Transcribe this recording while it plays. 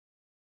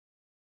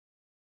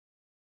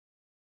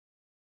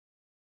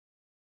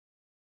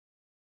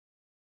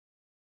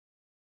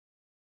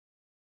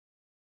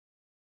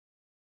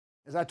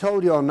As I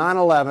told you on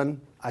 9/11,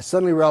 I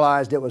suddenly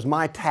realized it was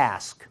my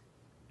task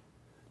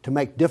to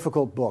make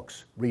difficult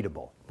books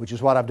readable, which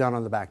is what I've done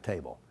on the back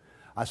table.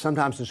 I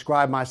sometimes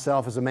describe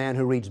myself as a man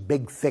who reads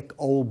big, thick,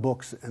 old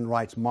books and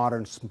writes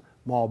modern,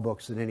 small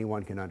books that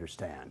anyone can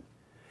understand.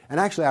 And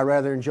actually, I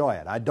rather enjoy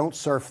it. I don't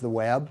surf the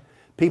web.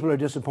 People are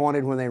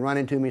disappointed when they run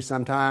into me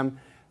sometime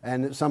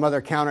and some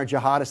other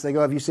counter-jihadist, they go,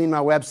 "Have you seen my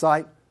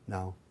website?"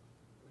 No.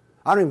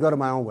 I don't even go to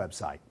my own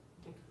website.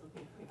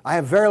 I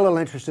have very little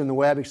interest in the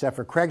web except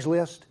for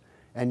Craigslist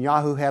and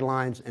Yahoo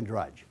headlines and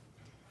Drudge.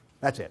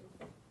 That's it.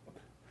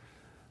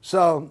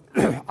 So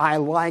I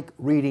like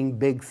reading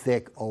big,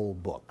 thick,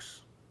 old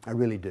books. I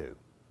really do.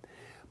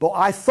 But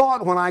I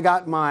thought when I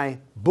got my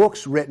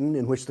books written,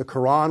 in which the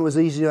Quran was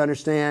easy to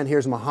understand,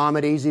 here's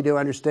Muhammad, easy to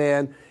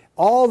understand,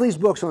 all these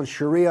books on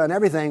Sharia and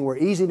everything were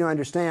easy to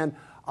understand,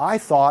 I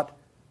thought,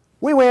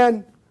 we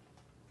win.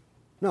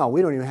 No,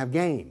 we don't even have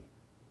game.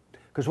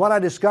 Because what I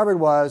discovered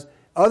was,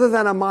 other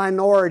than a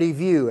minority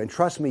view, and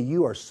trust me,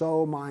 you are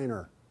so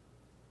minor,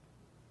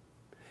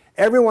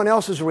 everyone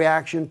else's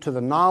reaction to the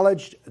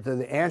knowledge, to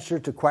the answer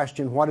to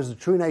question, what is the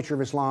true nature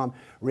of Islam,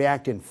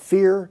 react in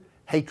fear,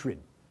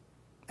 hatred,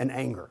 and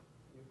anger.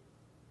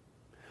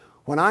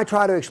 When I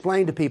try to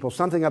explain to people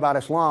something about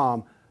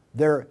Islam,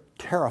 they're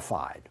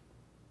terrified.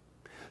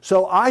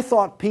 So I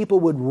thought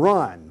people would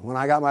run when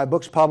I got my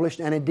books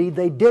published, and indeed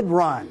they did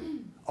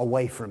run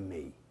away from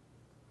me.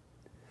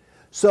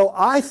 So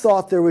I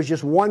thought there was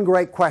just one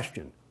great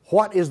question.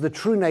 What is the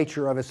true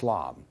nature of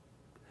Islam?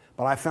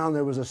 But I found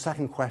there was a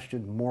second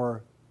question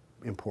more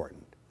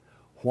important.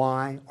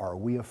 Why are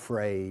we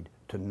afraid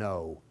to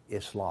know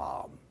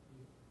Islam?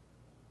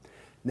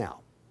 Now,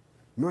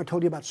 remember I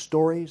told you about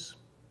stories?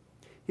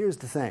 Here's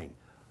the thing.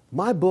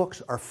 My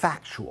books are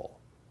factual.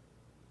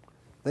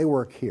 They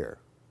work here.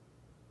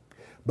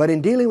 But in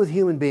dealing with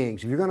human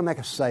beings, if you're going to make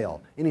a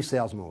sale, any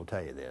salesman will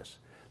tell you this,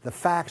 the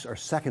facts are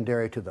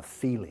secondary to the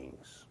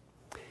feelings.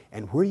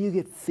 And where you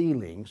get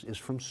feelings is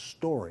from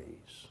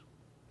stories,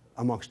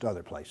 amongst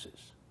other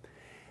places.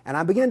 And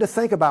I began to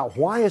think about,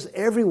 why is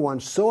everyone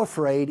so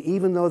afraid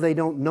even though they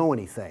don't know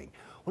anything?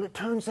 Well, it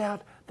turns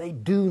out they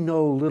do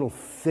know little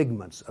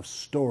figments of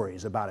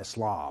stories about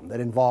Islam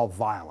that involve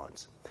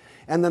violence.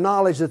 And the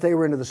knowledge that they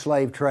were into the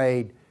slave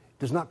trade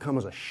does not come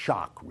as a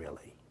shock,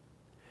 really.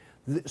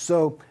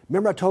 So,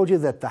 remember I told you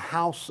that the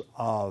house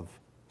of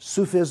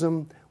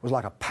Sufism was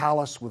like a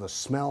palace with a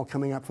smell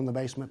coming up from the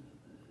basement?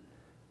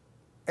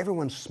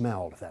 Everyone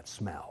smelled that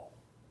smell.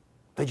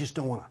 They just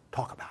don't want to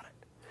talk about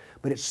it.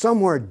 But it's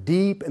somewhere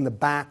deep in the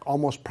back,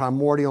 almost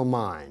primordial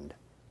mind.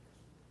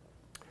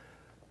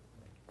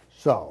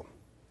 So,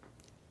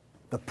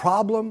 the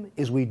problem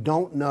is we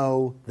don't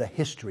know the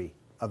history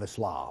of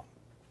Islam.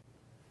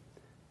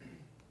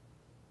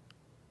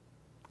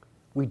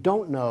 We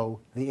don't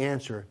know the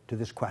answer to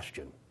this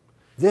question.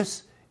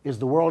 This is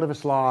the world of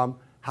Islam.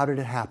 How did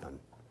it happen?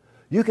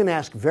 You can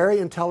ask very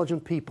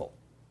intelligent people,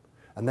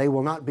 and they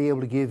will not be able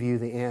to give you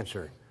the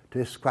answer to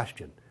this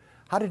question.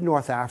 How did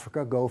North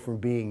Africa go from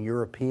being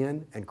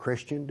European and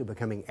Christian to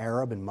becoming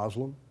Arab and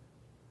Muslim?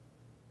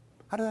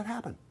 How did that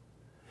happen?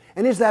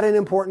 And is that an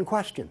important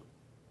question?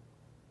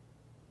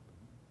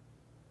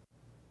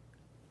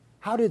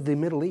 How did the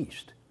Middle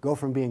East go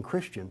from being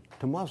Christian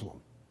to Muslim?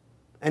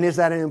 And is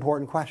that an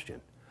important question?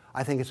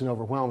 I think it's an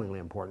overwhelmingly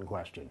important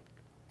question.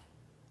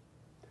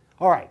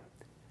 All right.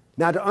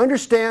 Now, to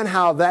understand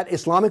how that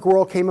Islamic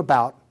world came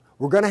about,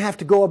 we're going to have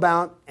to go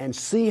about and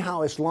see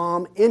how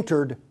Islam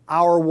entered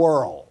our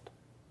world.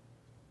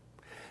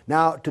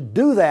 Now, to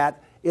do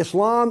that,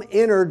 Islam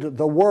entered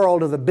the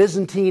world of the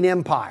Byzantine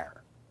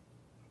Empire.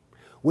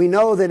 We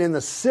know that in the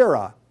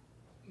Sirah,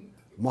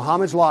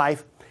 Muhammad's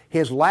life,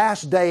 his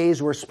last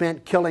days were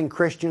spent killing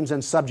Christians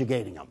and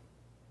subjugating them.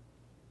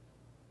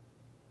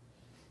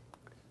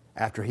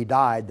 After he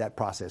died, that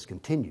process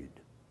continued.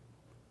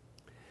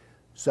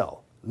 So,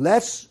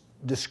 let's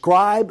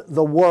describe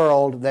the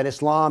world that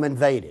Islam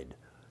invaded.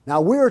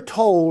 Now, we're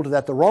told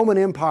that the Roman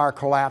Empire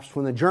collapsed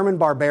when the German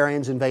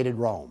barbarians invaded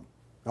Rome.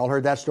 Y'all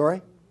heard that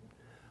story?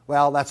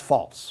 Well, that's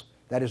false.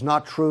 That is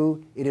not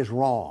true. It is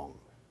wrong.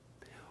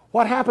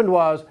 What happened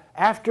was,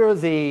 after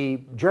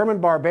the German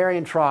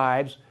barbarian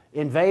tribes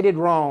invaded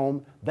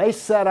Rome, they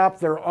set up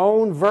their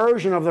own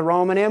version of the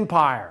Roman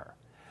Empire.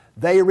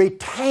 They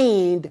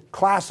retained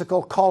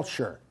classical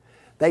culture.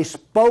 They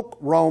spoke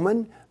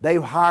Roman. They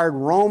hired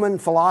Roman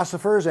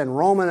philosophers and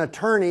Roman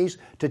attorneys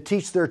to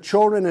teach their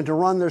children and to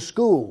run their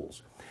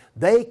schools.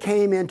 They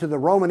came into the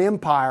Roman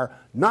Empire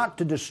not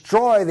to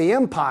destroy the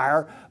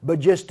empire, but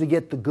just to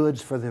get the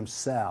goods for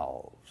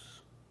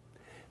themselves.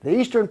 The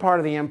eastern part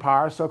of the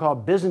empire,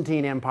 so-called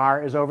Byzantine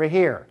Empire, is over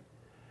here.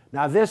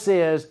 Now, this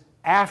is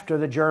after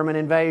the German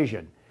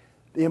invasion.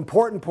 The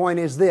important point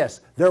is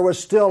this: there was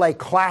still a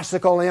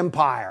classical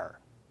empire.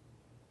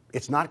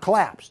 It's not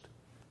collapsed.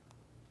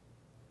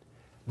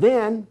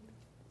 Then,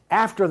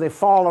 after the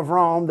fall of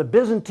Rome, the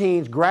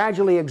Byzantines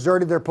gradually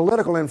exerted their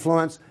political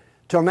influence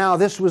till now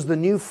this was the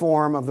new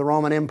form of the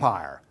Roman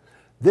Empire.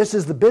 This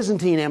is the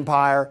Byzantine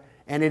Empire,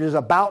 and it is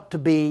about to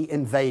be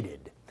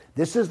invaded.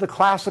 This is the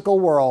classical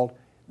world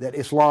that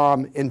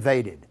Islam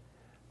invaded.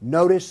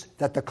 Notice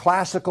that the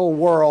classical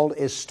world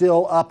is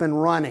still up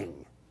and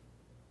running.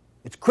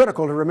 It's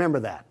critical to remember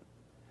that.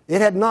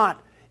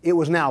 It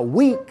was now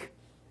weak,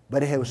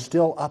 but it was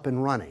still up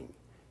and running.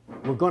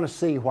 We're going to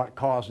see what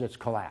caused its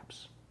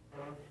collapse.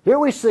 Here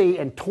we see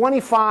in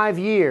 25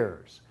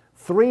 years,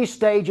 3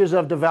 stages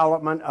of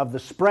development of the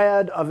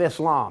spread of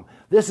Islam.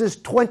 This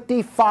is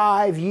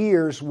 25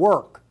 years'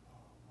 work.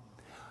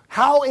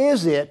 How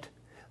is it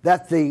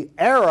that the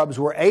Arabs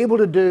were able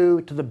to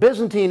do to the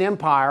Byzantine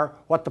Empire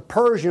what the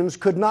Persians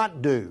could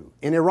not do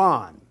in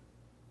Iran?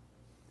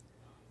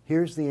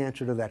 Here's the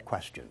answer to that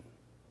question.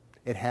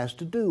 It has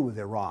to do with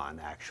Iran,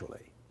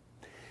 actually.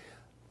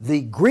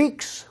 The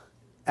Greeks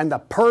and the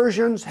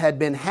Persians had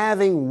been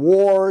having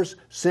wars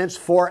since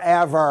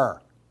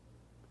forever.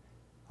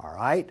 All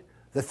right?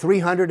 The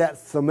 300 at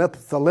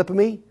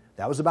Thermopylae,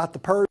 that was about the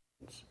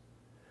Persians.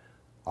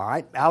 All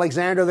right?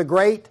 Alexander the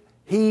Great,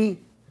 he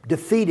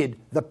defeated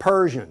the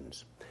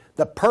Persians.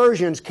 The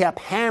Persians kept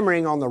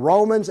hammering on the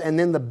Romans and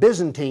then the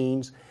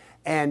Byzantines,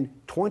 and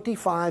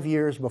 25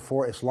 years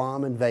before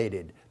Islam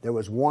invaded, there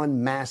was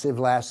one massive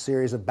last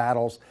series of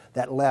battles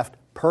that left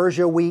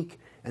Persia weak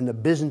and the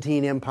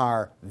Byzantine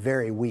Empire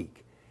very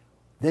weak.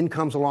 Then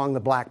comes along the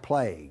Black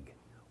Plague.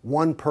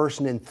 1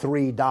 person in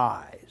 3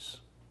 dies.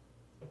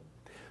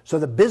 So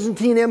the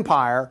Byzantine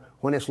Empire,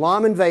 when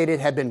Islam invaded,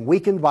 had been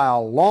weakened by a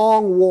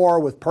long war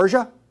with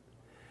Persia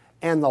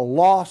and the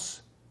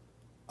loss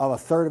of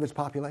 1/3 of its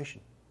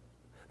population.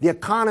 The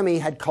economy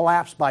had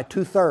collapsed by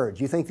 2/3.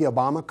 You think the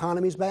Obama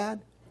economy is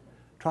bad?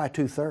 Try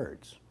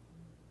 2/3.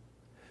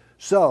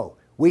 So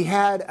we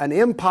had an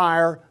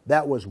empire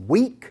that was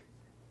weak,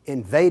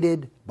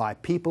 invaded by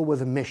people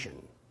with a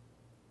mission.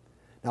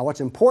 Now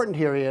what's important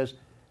here is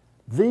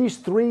these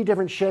 3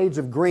 different shades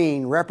of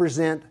green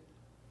represent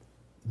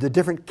the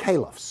different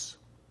caliphs.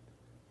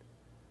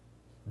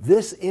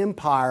 This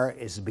empire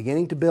is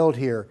beginning to build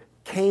here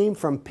came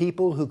from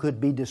people who could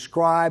be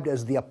described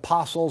as the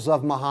apostles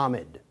of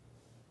Muhammad.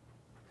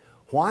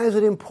 Why is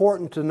it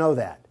important to know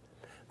that?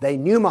 They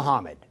knew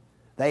Muhammad.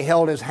 They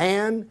held his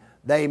hand.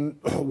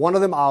 One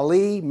of them,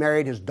 Ali,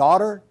 married his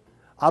daughter.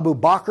 Abu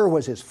Bakr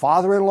was his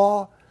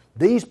father-in-law.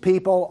 These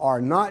people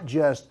are not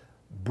just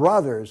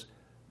brothers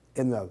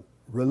in the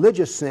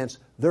religious sense,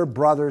 they're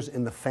brothers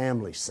in the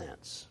family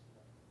sense.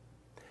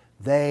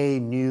 They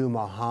knew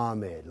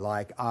Muhammad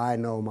like I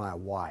know my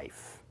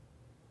wife.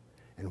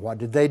 And what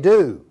did they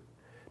do?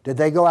 Did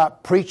they go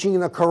out preaching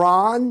the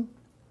Quran?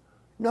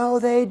 No,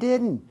 they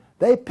didn't.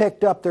 They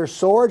picked up their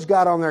swords,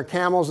 got on their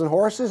camels and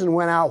horses, and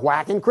went out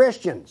whacking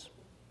Christians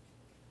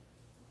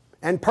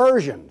and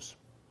Persians.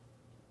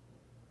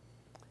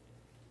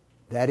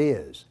 That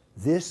is,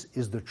 this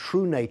is the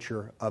true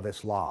nature of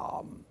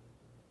Islam.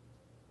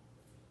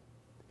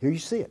 Here you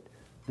see it.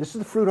 This is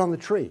the fruit on the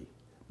tree.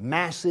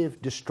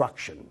 Massive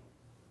destruction.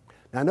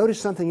 Now notice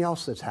something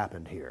else that's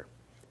happened here.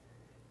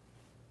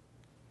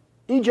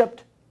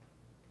 Egypt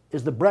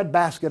is the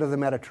breadbasket of the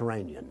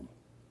Mediterranean.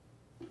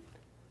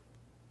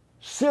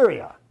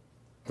 Syria,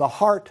 the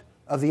heart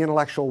of the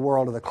intellectual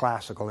world of the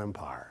classical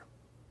empire.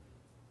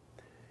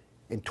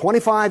 In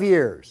 25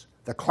 years,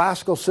 the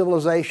classical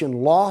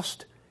civilization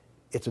lost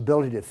its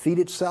ability to feed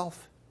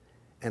itself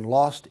and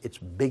lost its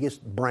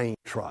biggest brain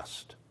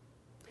trust.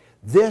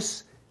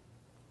 This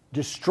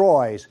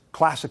destroys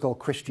classical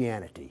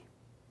Christianity.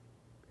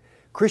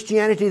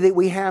 Christianity that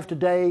we have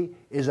today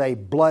is a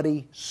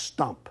bloody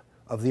stump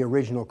of the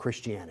original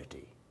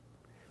Christianity.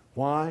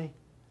 Why?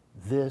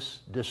 This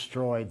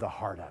destroyed the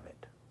heart of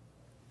it,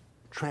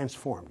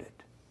 transformed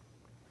it.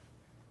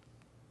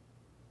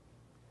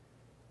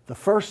 The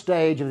first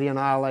stage of the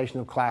annihilation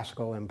of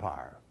classical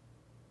empire,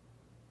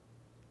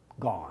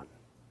 gone.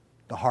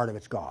 The heart of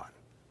it's gone.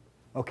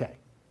 Okay.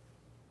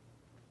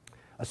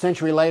 A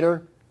century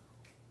later,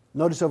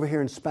 notice over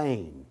here in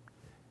Spain,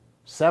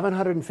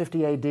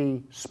 750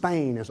 AD,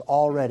 Spain is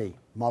already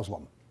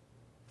Muslim.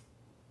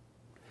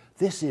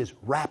 This is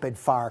rapid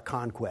fire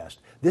conquest.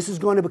 This is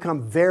going to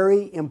become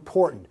very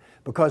important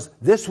because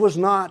this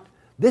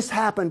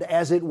happened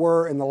as it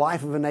were in the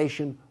life of a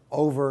nation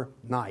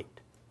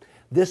overnight.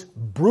 This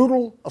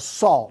brutal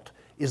assault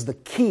is the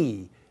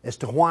key as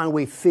to why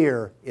we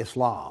fear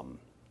Islam.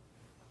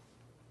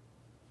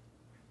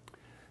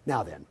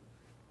 Now then,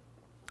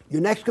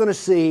 you're next going to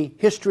see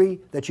history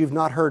that you've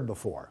not heard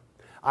before.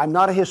 I'm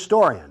not a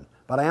historian,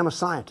 but I am a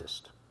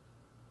scientist.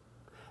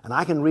 And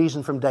I can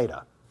reason from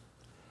data.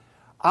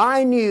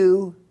 I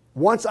knew,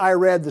 once I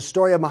read the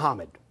story of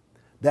Muhammad,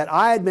 that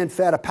I had been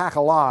fed a pack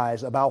of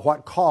lies about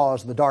what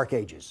caused the Dark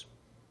Ages.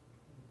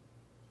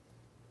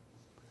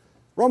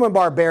 Roman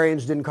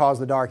barbarians didn't cause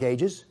the Dark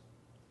Ages.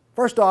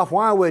 First off,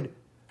 why would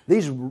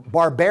these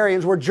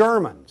barbarians were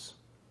Germans?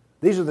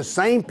 These are the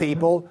same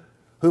people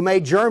who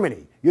made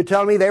Germany. You're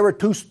telling me they were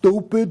too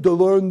stupid to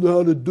learn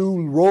how to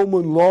do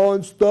Roman law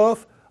and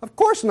stuff? Of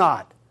course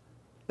not.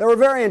 They were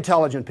very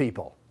intelligent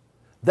people.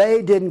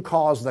 They didn't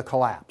cause the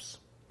collapse.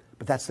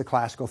 But that's the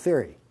classical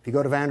theory. If you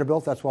go to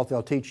Vanderbilt, that's what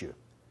they'll teach you.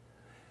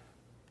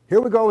 Here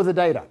we go with the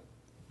data.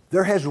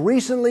 There has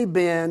recently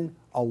been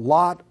a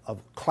lot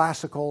of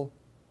classical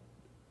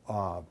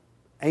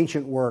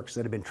ancient works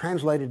that have been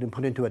translated and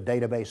put into a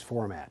database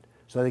format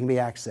so they can be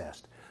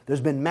accessed.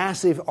 There's been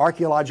massive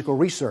archaeological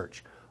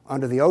research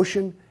under the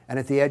ocean and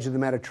at the edge of the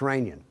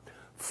Mediterranean.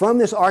 From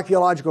this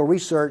archaeological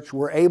research,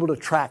 we're able to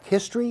track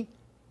history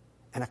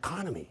and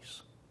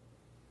economies.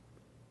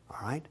 All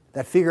right?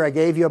 That figure I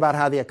gave you about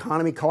how the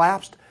economy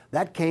collapsed,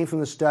 that came from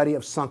the study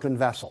of sunken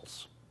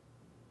vessels.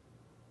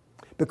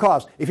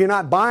 Because if you're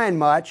not buying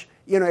much,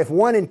 if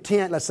 1 in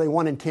 10, let's say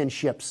 1 in 10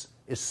 ships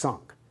is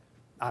sunk,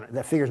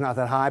 that figure's not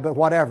that high, but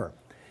whatever.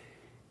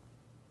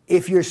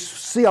 If you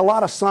see a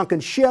lot of sunken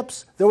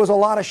ships, there was a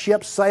lot of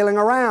ships sailing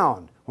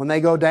around. When they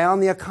go down,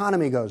 the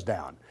economy goes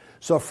down.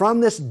 So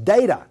from this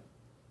data,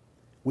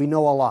 we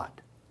know a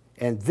lot.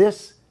 And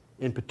this,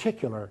 in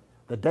particular,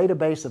 the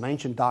database of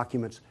ancient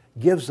documents,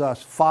 gives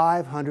us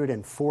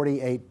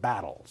 548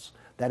 battles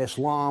that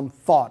Islam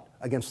fought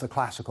against the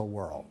classical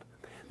world.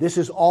 This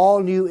is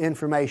all new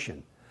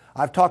information.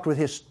 I've talked with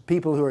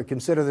people who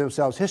consider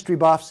themselves history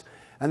buffs,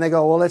 and they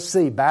go, well, let's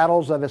see,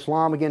 battles of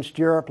Islam against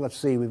Europe. Let's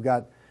see, we've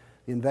got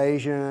the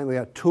invasion, we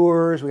got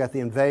Tours, we got the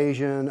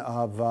invasion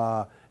of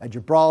at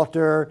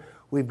Gibraltar,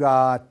 we've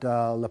got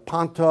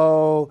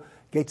Lepanto,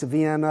 Gates of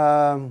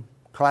Vienna,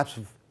 collapse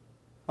of...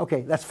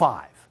 Okay, that's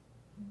 5.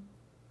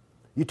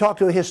 You talk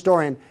to a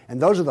historian, and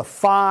those are the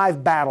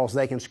 5 battles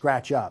they can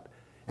scratch up.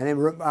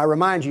 And I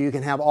remind you, you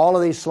can have all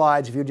of these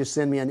slides if you just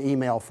send me an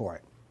email for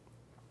it.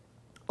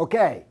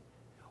 Okay,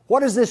 what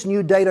does this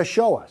new data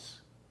show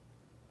us?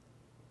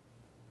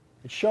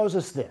 It shows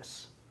us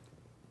this.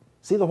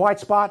 See the white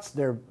spots?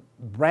 They're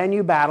brand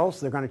new battles.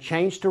 They're going to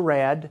change to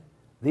red.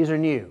 These are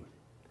new.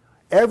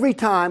 Every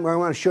time, I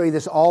want to show you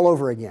this all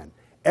over again,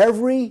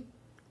 every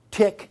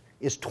tick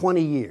is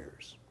 20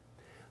 years.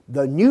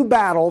 The new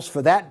battles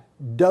for that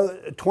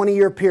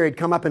 20-year period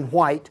come up in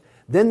white,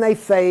 then they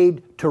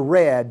fade to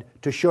red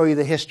to show you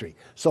the history.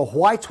 So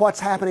white's what's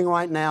happening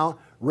right now,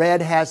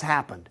 red has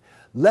happened.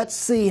 Let's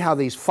see how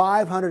these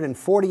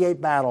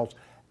 548 battles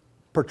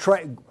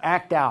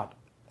act out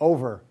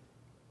over.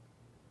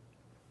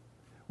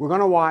 We're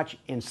going to watch,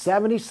 in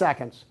 70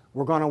 seconds,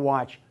 we're going to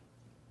watch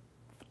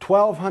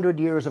 1,200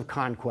 years of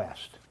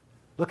conquest.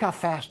 Look how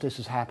fast this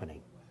is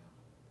happening.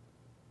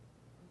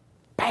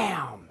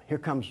 Bam! Here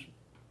comes...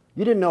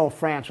 You didn't know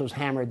France was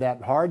hammered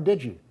that hard,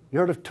 did you? You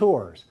heard of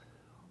Tours.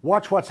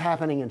 Watch what's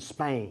happening in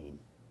Spain,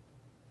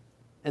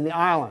 in the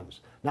islands.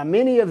 Now,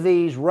 many of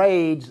these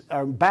raids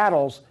or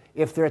battles,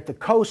 if they're at the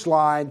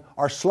coastline,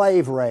 are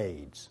slave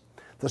raids.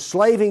 The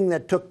slaving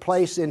that took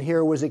place in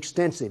here was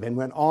extensive and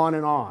went on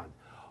and on.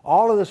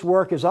 All of this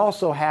work is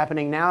also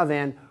happening now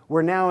then.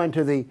 We're now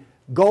into the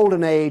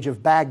golden age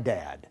of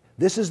Baghdad.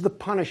 This is the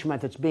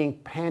punishment that's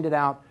being handed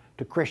out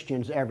to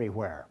Christians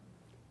everywhere.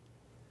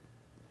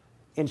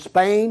 In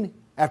Spain,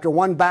 after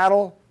one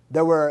battle,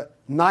 there were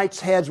knights'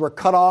 heads were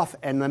cut off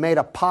and they made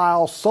a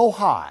pile so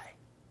high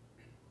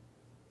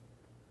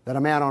that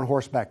a man on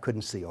horseback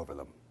couldn't see over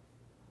them.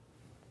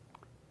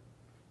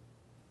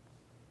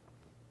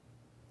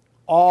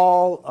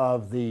 All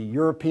of the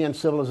European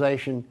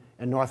civilization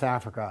in North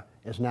Africa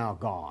is now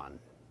gone.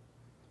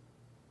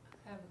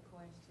 I have a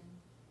question.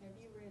 Have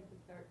you read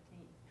the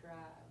 13th tribe?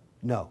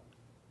 No.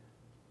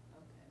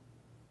 Okay.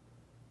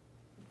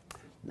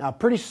 Now,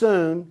 pretty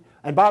soon,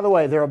 and by the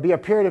way, there will be a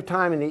period of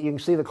time, and you can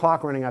see the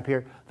clock running up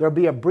here, there will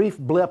be a brief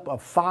blip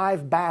of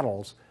 5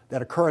 battles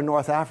that occur in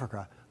North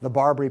Africa, the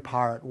Barbary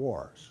Pirate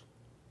Wars.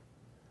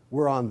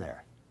 We're on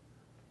there.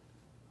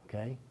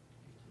 Okay?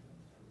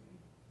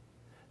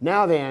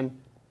 Now then,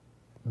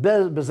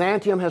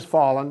 Byzantium has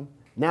fallen.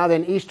 Now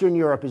then, Eastern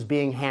Europe is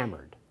being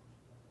hammered.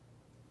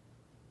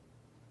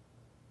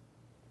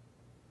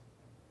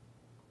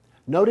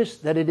 Notice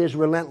that it is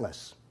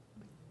relentless.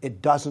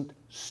 It doesn't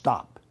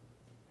stop.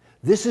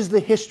 This is the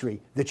history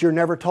that you're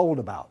never told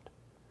about.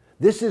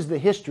 This is the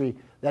history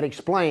that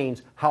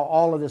explains how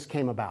all of this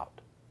came about.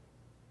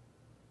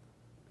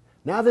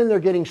 Now then, they're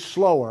getting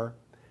slower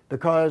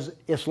because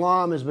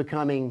Islam is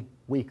becoming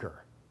weaker.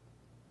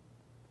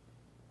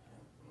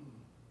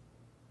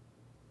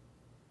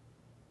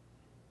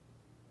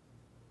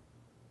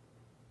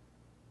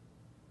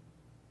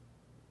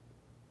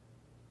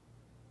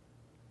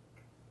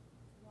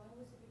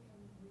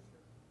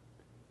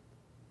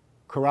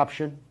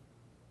 Corruption.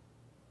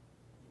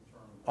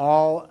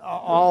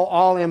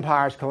 All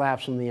empires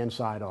collapse from the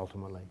inside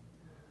ultimately.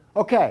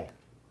 Okay.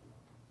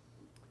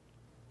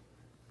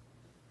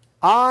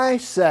 I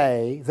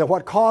say that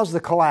what caused the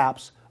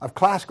collapse of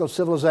classical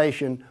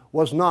civilization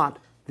was not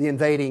the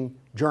invading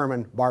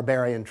German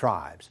barbarian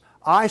tribes.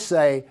 I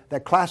say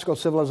that classical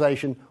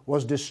civilization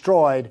was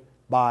destroyed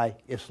by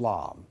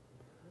Islam.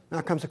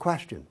 Now comes the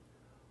question,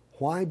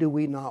 why do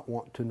we not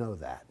want to know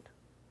that?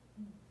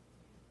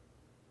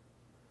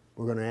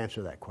 We're going to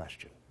answer that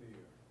question.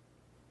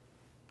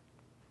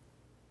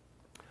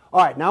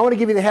 All right, now I want to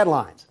give you the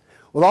headlines.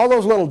 With all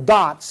those little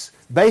dots,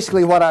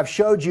 basically what I've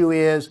showed you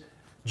is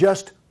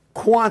just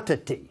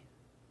quantity.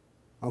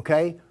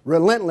 Okay?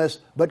 Relentless,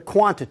 but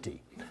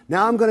quantity.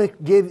 Now I'm going to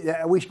give,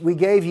 we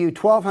gave you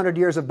 1,200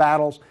 years of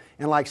battles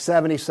in like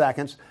 70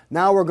 seconds.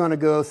 Now we're going to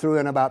go through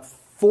in about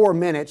 4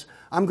 minutes.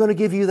 I'm going to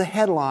give you the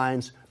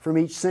headlines from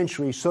each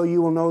century so you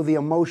will know the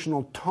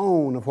emotional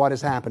tone of what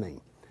is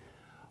happening.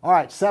 All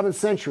right, 7th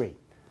century.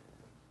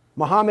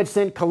 Muhammad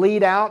sent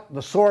Khalid out,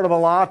 the sword of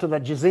Allah, to the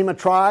Jazima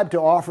tribe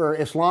to offer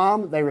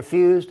Islam. They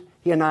refused.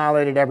 He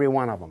annihilated every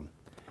one of them.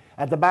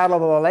 At the Battle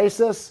of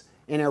Oasis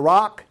in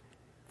Iraq,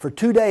 for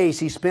 2 days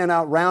he spent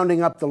out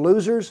rounding up the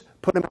losers,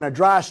 put them in a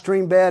dry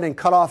stream bed, and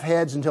cut off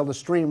heads until the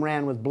stream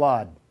ran with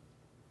blood.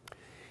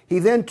 He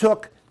then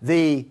took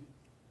the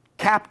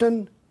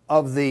captain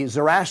of the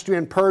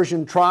Zoroastrian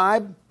Persian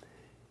tribe.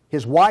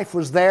 His wife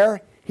was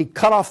there. He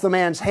cut off the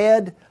man's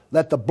head,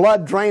 let the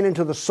blood drain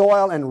into the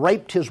soil, and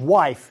raped his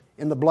wife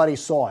in the bloody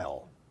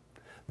soil.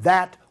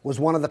 That was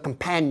one of the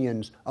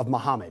companions of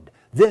Muhammad.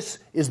 This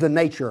is the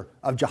nature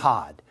of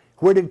jihad.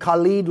 Where did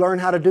Khalid learn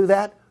how to do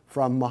that?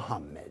 From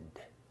Muhammad.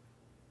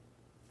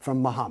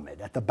 From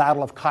Muhammad at the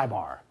Battle of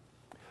Khaybar.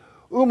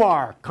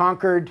 Umar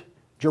conquered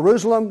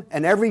Jerusalem,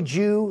 and every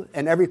Jew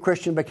and every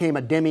Christian became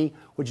a dhimmi,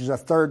 which is a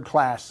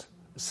third-class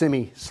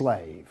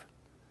semi-slave.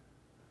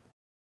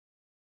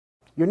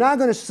 You're now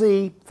going to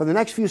see, for the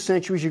next few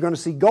centuries, you're going to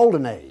see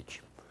Golden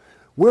Age.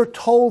 We're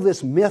told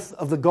this myth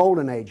of the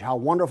Golden Age, how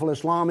wonderful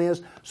Islam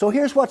is. So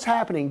here's what's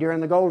happening during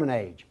the Golden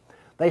Age.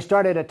 They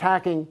started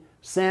attacking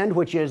Sind,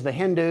 which is the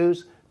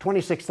Hindus.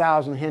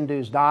 26,000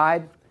 Hindus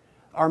died.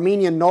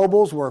 Armenian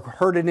nobles were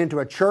herded into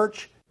a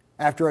church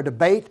after a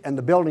debate, and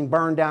the building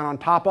burned down on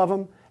top of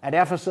them. At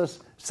Ephesus,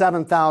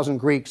 7,000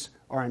 Greeks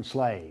are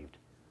enslaved.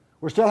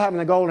 We're still having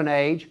the Golden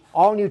Age.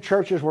 All new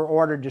churches were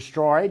ordered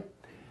destroyed.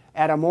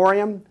 At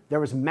Amorium,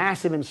 there was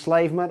massive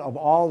enslavement of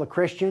all the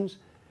Christians.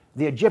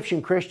 The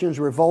Egyptian Christians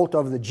revolt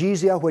over the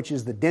jizya, which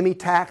is the dhimmi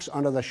tax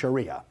under the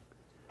Sharia.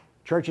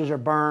 Churches are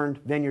burned,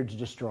 vineyards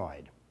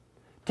destroyed.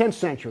 10th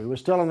century was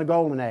still in the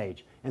Golden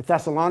Age. In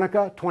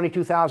Thessalonica,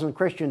 22,000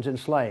 Christians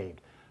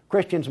enslaved.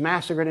 Christians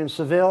massacred in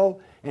Seville.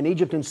 In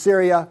Egypt and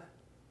Syria,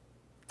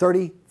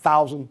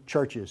 30,000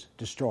 churches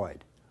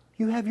destroyed.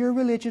 You have your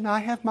religion, I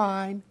have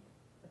mine.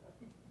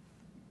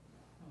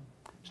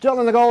 Still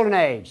in the Golden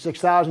Age,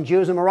 6,000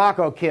 Jews in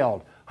Morocco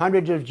killed,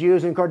 hundreds of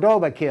Jews in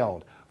Cordoba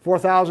killed,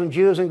 4,000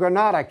 Jews in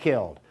Granada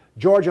killed,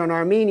 Georgia and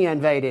Armenia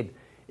invaded.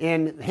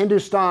 In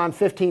Hindustan,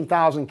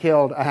 15,000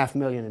 killed,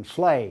 500,000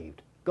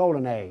 enslaved.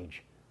 Golden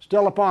Age,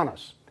 still upon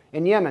us.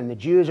 In Yemen, the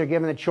Jews are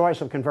given the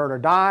choice of convert or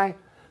die.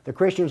 The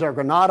Christians of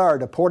Granada are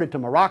deported to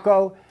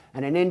Morocco.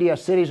 And in India,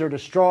 cities are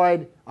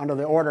destroyed under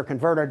the order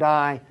convert or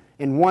die.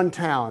 In one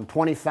town,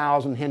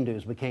 20,000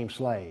 Hindus became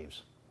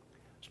slaves.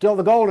 Still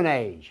the Golden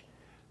Age.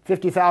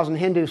 50,000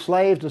 Hindu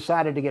slaves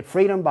decided to get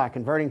freedom by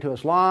converting to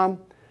Islam.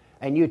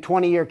 A new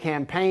 20-year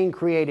campaign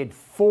created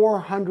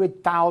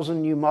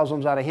 400,000 new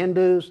Muslims out of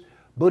Hindus.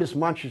 Buddhist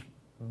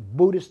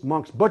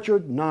monks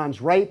butchered, nuns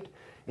raped.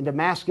 In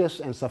Damascus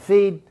and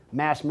Safed,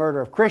 mass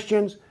murder of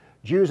Christians.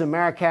 Jews in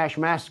Marrakesh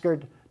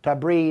massacred.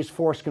 Tabriz,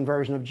 forced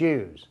conversion of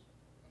Jews.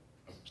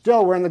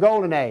 Still, we're in the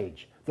Golden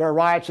Age. There are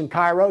riots in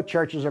Cairo.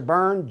 Churches are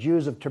burned.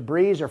 Jews of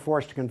Tabriz are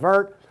forced to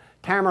convert.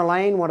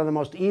 Tamerlane, one of the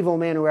most evil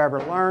men who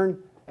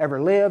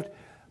ever lived,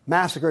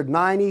 massacred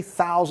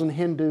 90,000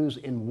 Hindus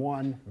in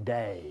one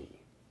day.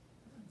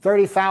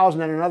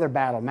 30,000 in another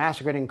battle,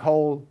 massacred in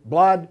cold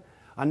blood.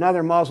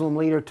 Another Muslim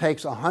leader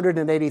takes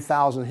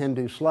 180,000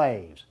 Hindu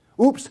slaves.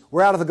 Oops,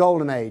 we're out of the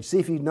Golden Age. See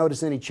if you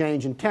notice any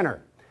change in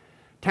tenor.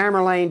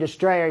 Tamerlane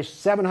destroys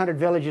 700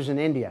 villages in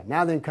India.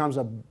 Now then comes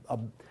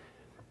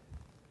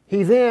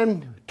He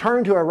then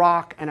turned to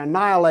Iraq and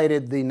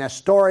annihilated the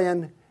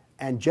Nestorian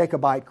and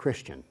Jacobite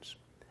Christians.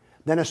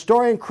 The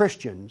Nestorian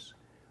Christians,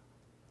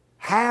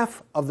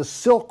 half of the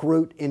Silk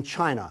Route in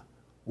China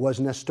was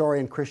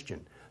Nestorian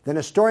Christian. The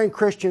Nestorian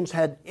Christians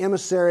had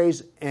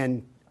emissaries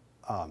and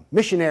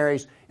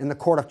missionaries in the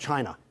court of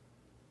China.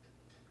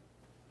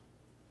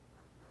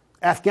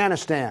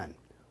 Afghanistan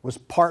was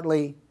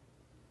partly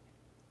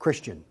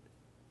Christian.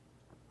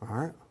 All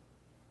right?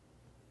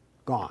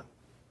 Gone.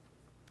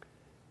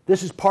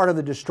 This is part of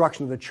the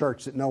destruction of the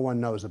church that no one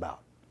knows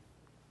about.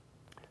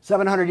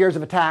 700 years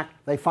of attack,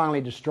 they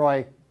finally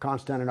destroy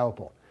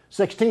Constantinople.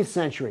 16th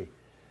century,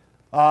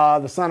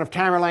 the son of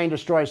Tamerlane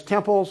destroys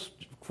temples,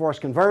 forced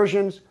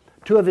conversions.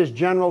 Two of his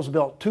generals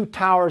built 2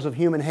 towers of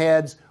human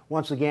heads.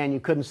 Once again, you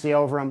couldn't see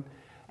over them.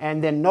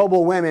 And then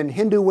noble women,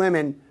 Hindu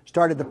women,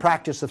 started the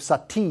practice of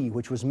sati,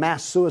 which was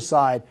mass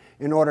suicide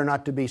in order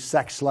not to be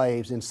sex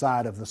slaves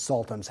inside of the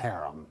Sultan's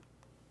harem.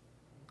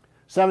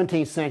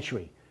 17th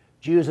century,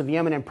 Jews of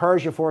Yemen and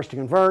Persia forced to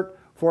convert,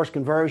 forced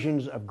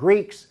conversions of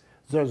Greeks.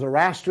 The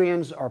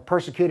Zoroastrians are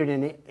persecuted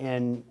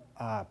in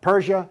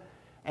Persia,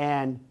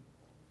 and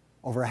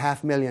over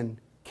 500,000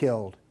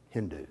 killed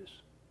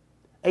Hindus.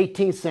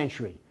 18th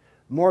century,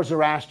 more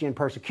Zoroastrian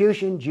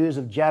persecution, Jews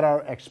of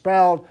Jeddah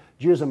expelled,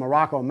 Jews of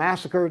Morocco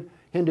massacred,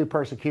 Hindu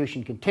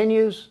persecution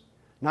continues.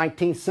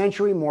 19th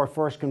century, more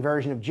forced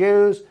conversion of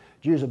Jews,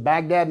 Jews of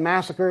Baghdad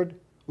massacred.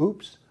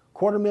 Oops,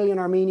 250,000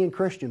 Armenian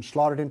Christians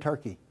slaughtered in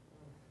Turkey.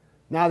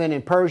 Now then,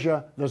 in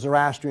Persia, the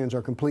Zoroastrians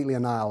are completely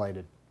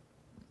annihilated.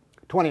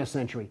 20th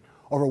century,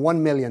 over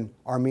 1 million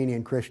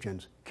Armenian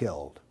Christians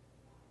killed.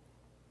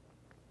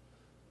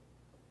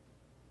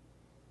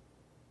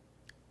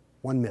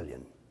 1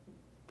 million.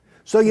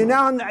 So you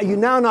now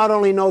not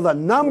only know the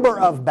number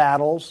of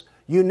battles,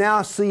 you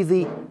now see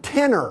the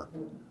tenor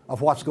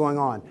of what's going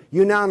on.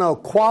 You now know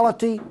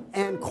quality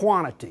and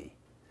quantity.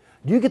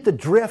 Do you get the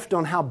drift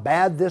on how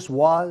bad this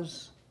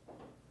was?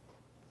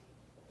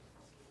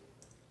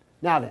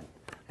 Now then,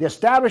 the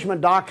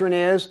establishment doctrine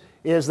is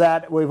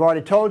that we've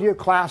already told you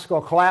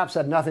classical collapse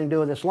had nothing to do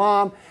with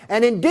Islam,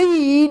 and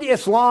indeed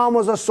Islam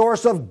was a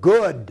source of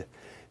good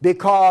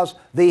because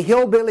the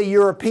hillbilly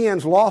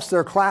Europeans lost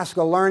their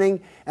classical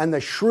learning and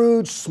the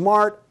shrewd,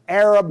 smart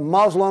Arab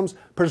Muslims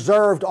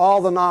preserved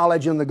all the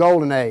knowledge in the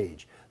Golden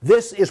Age.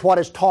 This is what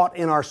is taught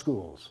in our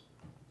schools.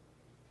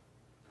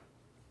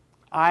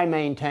 I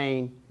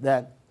maintain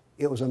that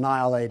it was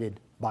annihilated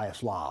by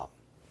Islam.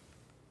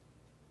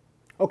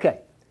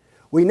 Okay,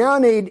 we've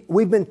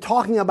been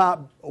talking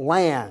about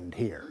land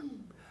here.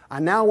 I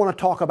now want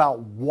to talk about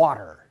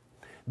water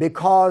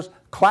because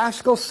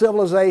classical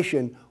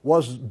civilization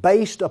was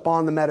based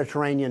upon the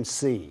Mediterranean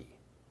Sea.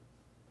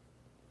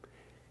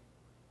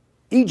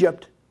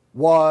 Egypt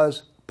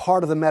was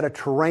part of the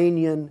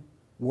Mediterranean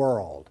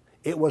world.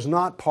 It was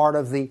not part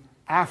of the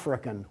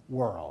African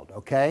world,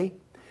 okay?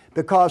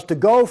 Because to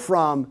go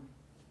from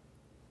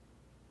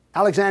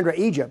Alexandria,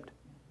 Egypt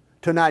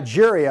to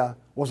Nigeria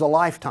was a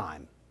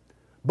lifetime.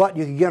 But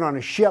you could get on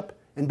a ship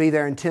and be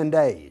there in 10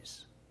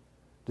 days.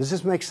 Does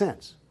this make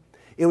sense?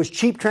 It was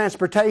cheap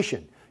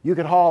transportation. You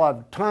could haul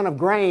a ton of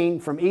grain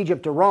from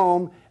Egypt to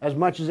Rome as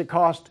much as it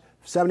cost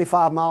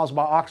 75 miles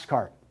by ox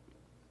cart.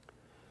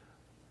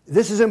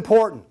 This is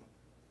important.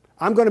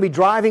 I'm going to be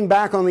driving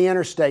back on the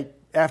interstate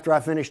after I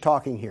finish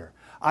talking here.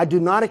 I do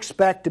not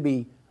expect to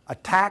be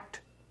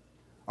attacked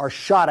or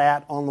shot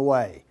at on the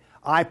way.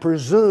 I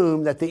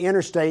presume that the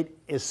interstate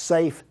is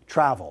safe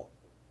travel.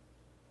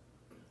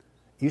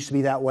 It used to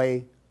be that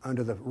way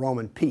under the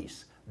Roman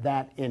peace.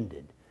 That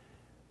ended.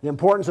 The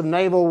importance of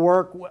naval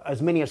work,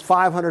 as many as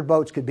 500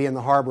 boats could be in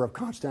the harbor of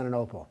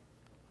Constantinople.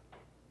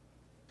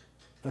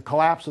 The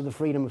collapse of the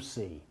freedom of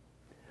sea.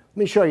 Let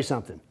me show you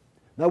something.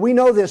 Now we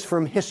know this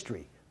from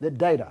history, the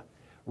data.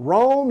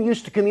 Rome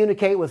used to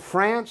communicate with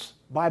France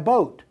by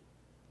boat.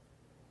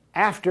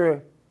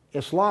 After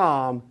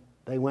Islam,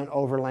 they went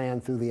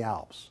overland through the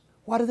Alps.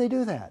 Why did they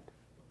do that?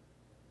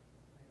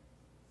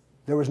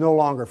 There was no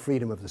longer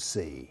freedom of the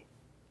sea.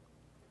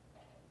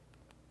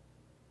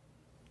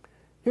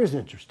 Here's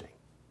interesting.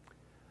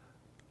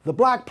 The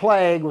Black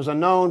Plague was a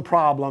known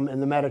problem in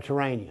the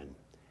Mediterranean.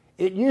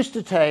 It used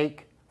to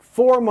take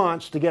 4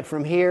 months to get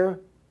from here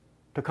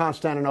to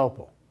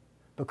Constantinople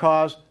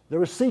because there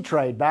was sea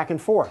trade back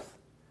and forth.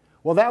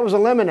 Well, that was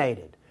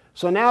eliminated.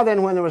 So now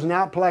then, when there was an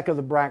outbreak of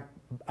the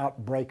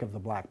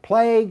Black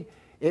Plague,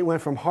 it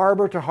went from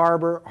harbor to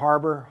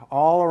harbor,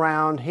 all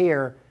around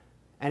here,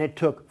 and it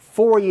took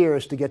 4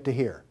 years to get to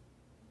here.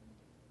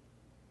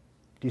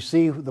 Do you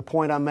see the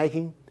point I'm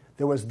making?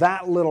 There was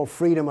that little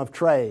freedom of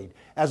trade.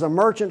 As a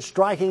merchant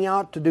striking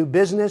out to do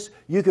business,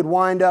 you could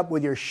wind up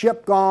with your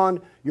ship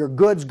gone, your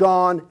goods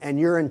gone, and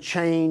you're in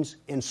chains,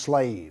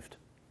 enslaved.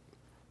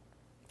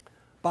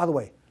 By the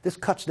way, this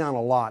cuts down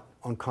a lot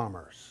on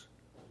commerce.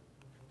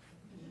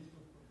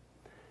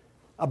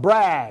 A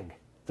brag.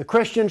 The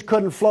Christians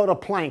couldn't float a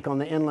plank on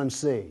the inland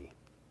sea.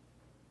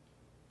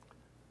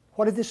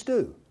 What did this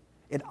do?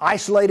 It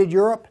isolated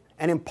Europe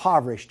and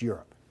impoverished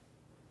Europe.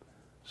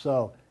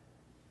 So,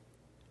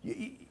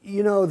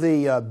 you know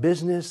the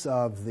business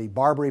of the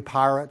Barbary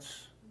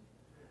pirates?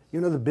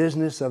 You know the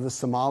business of the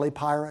Somali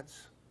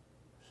pirates?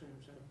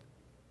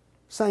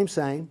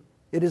 Same.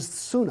 It is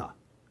Sunnah.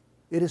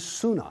 It is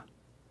Sunnah,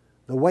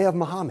 the way of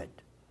Muhammad.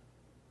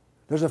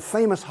 There's a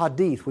famous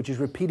hadith which is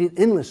repeated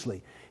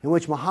endlessly in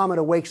which Muhammad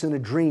awakes in a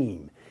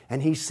dream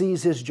and he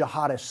sees his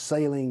jihadists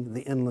sailing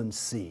the inland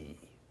sea.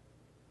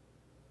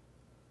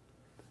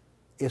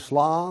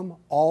 Islam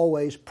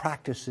always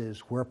practices,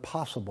 where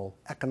possible,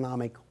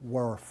 economic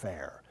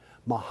warfare.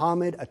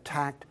 Muhammad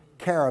attacked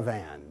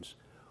caravans.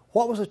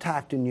 What was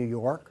attacked in New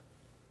York?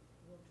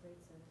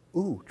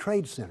 Ooh,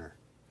 Trade Center.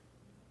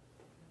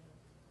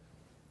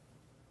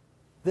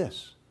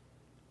 This,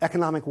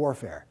 economic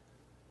warfare.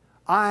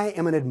 I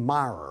am an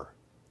admirer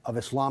of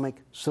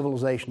Islamic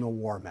civilizational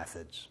war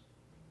methods.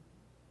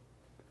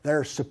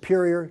 They're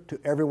superior to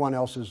everyone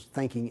else's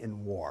thinking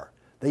in war.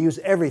 They use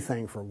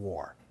everything for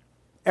war.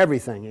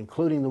 Everything,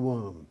 including the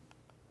womb.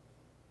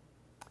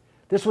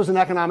 This was an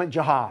economic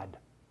jihad.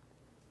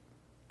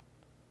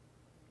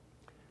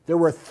 There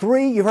were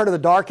three, you've heard of the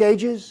Dark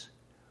Ages?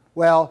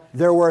 Well,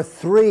 there were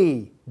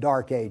 3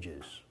 Dark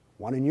Ages.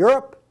 One in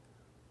Europe,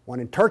 one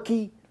in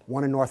Turkey,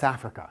 one in North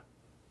Africa.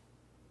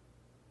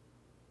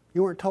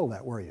 You weren't told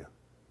that, were you?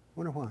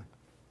 Wonder why.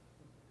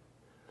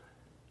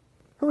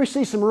 Here we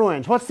see some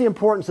ruins. What's the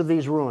importance of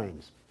these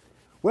ruins?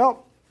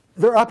 Well,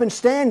 they're up and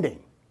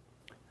standing.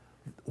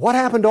 What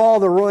happened to all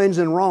the ruins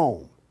in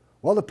Rome?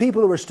 Well, the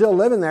people who were still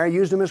living there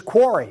used them as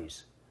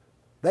quarries.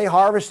 They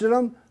harvested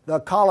them. The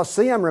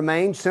Colosseum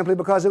remained simply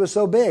because it was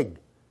so big.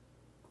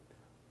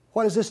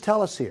 What does this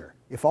tell us here?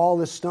 If all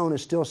this stone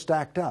is still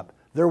stacked up,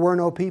 there were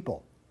no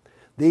people.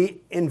 The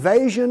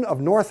invasion of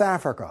North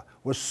Africa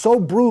was so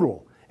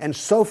brutal and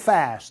so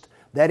fast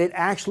that it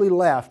actually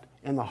left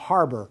in the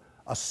harbor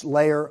a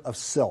layer of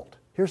silt.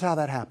 Here's how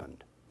that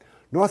happened.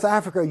 North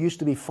Africa used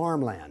to be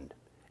farmland,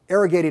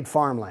 irrigated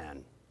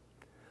farmland.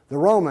 The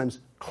Romans,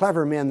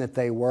 clever men that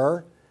they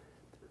were,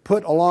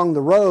 put along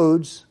the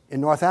roads in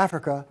North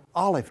Africa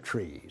olive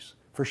trees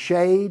for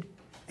shade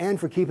and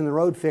for keeping the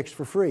road fixed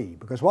for free.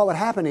 Because what would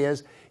happen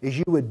is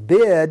you would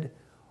bid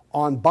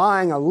on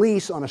buying a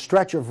lease on a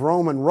stretch of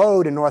Roman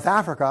road in North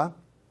Africa.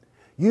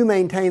 You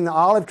maintain the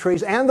olive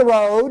trees and the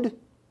road,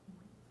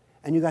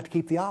 and you got to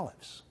keep the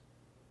olives.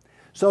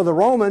 So the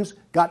Romans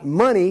got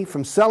money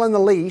from selling the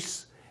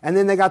lease, and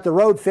then they got the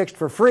road fixed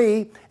for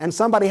free, and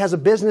somebody has a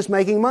business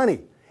making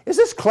money. Is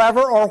this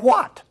clever or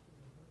what?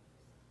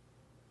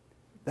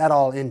 That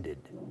all ended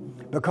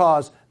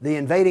because the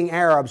invading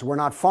Arabs were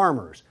not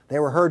farmers, they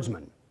were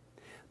herdsmen.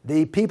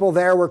 The people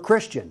there were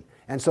Christian,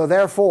 and so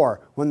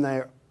therefore, when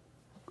the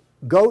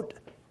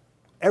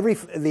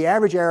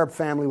average Arab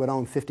family would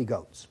own 50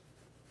 goats.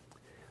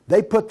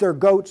 They put their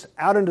goats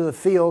out into the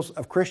fields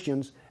of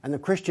Christians, and the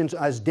Christians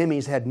as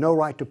dhimmis had no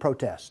right to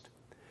protest.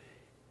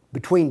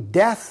 Between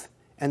death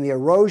and the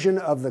erosion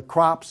of the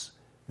crops,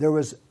 there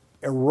was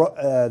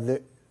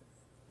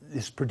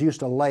this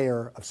produced a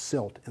layer of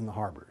silt in the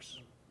harbors.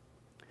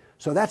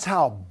 So that's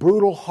how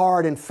brutal,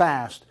 hard, and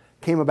fast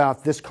came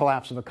about this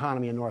collapse of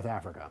economy in North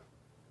Africa.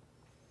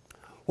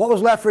 What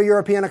was left for a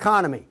European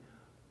economy?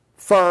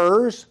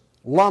 Furs,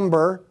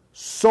 lumber,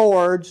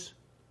 swords,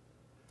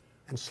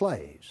 and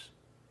slaves.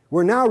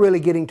 We're now really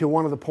getting to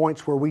one of the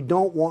points where we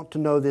don't want to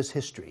know this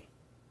history.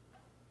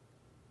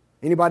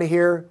 Anybody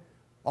here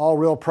all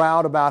real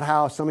proud about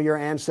how some of your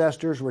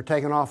ancestors were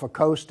taken off a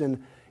coast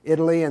in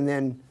Italy and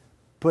then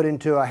put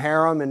into a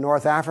harem in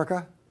North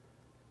Africa?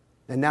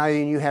 And now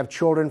you have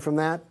children from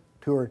that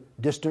who are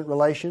distant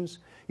relations.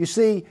 You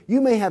see,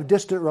 you may have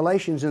distant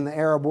relations in the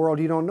Arab world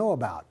you don't know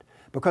about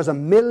because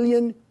 1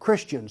 million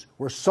Christians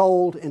were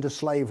sold into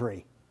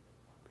slavery.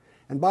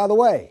 And by the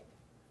way,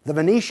 the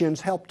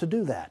Venetians helped to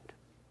do that.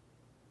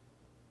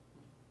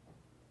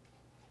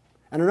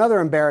 And another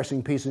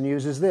embarrassing piece of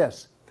news is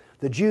this.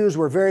 The Jews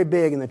were very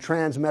big in the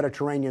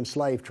trans-Mediterranean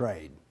slave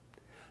trade.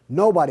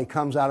 Nobody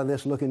comes out of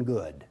this looking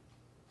good.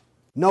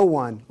 No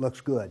one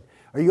looks good.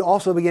 Are you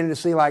also beginning to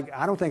see, like,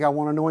 I don't think I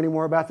want to know any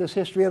more about this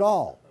history at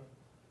all?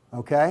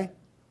 Okay?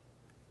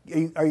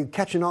 Are you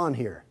catching on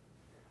here?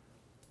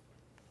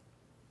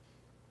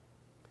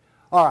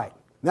 All right.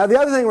 Now, the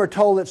other thing we're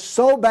told that's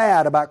so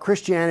bad about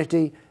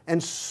Christianity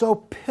and so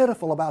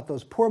pitiful about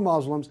those poor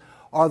Muslims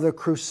are the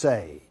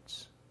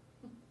Crusades.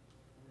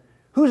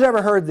 Who's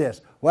ever heard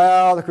this?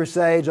 Well, the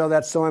Crusades, oh,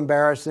 that's so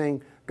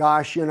embarrassing.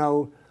 Gosh, you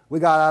know, we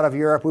got out of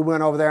Europe, we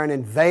went over there and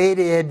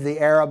invaded the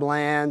Arab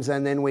lands,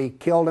 and then we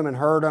killed them and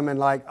hurt them, and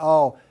like,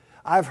 oh,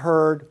 I've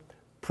heard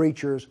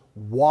preachers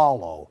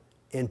wallow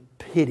in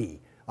pity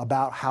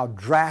about how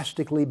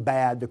drastically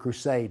bad the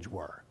Crusades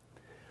were.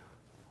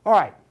 All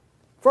right,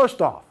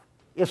 first off,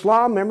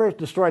 Islam, remember,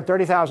 destroyed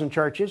 30,000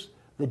 churches.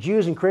 The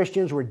Jews and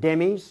Christians were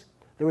dhimmis.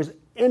 There was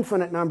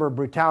infinite number of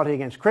brutality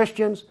against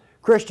Christians.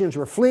 Christians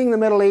were fleeing the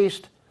Middle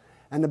East,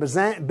 and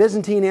the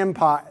Byzantine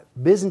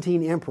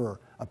emperor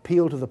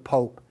appealed to the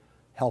Pope,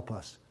 help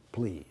us,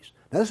 please.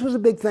 Now, this was a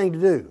big thing to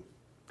do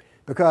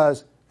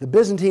because the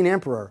Byzantine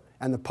emperor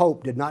and the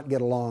Pope did not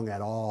get along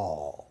at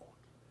all.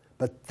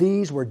 But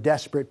these were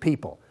desperate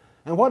people.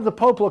 And what did the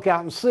Pope look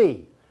out and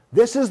see?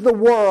 This is the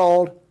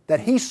world that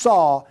he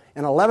saw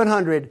in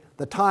 1100,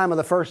 the time of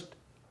the First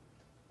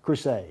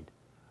Crusade.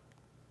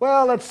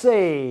 Well, let's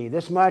see.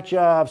 This much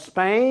of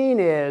Spain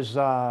is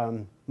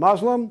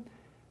Muslim,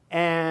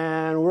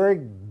 and we're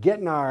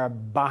getting our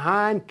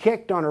behind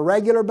kicked on a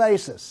regular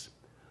basis.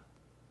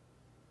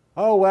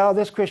 Oh, well,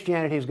 this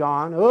Christianity's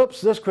gone.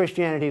 Oops, this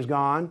Christianity's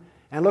gone.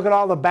 And look at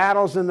all the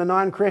battles in the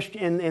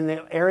non-Christian, in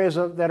the areas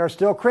that are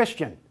still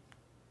Christian.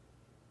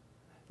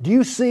 Do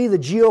you see the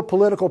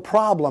geopolitical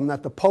problem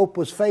that the Pope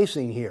was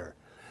facing here?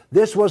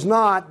 This was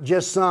not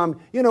just some,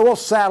 we'll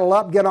saddle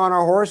up, get on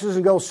our horses,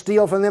 and go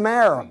steal from them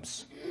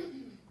Arabs,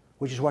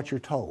 which is what you're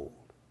told.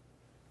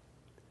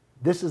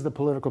 This is the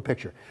political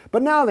picture.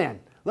 But now then,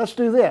 let's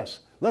do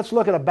this. Let's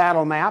look at a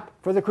battle map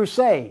for the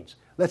Crusades.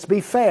 Let's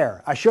be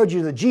fair. I showed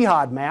you the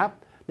jihad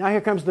map. Now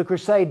here comes the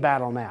Crusade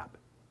battle map.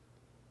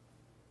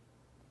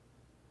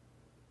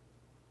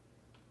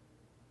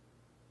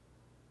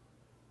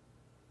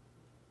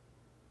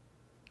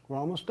 We're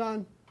almost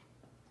done.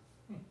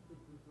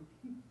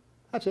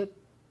 That's it.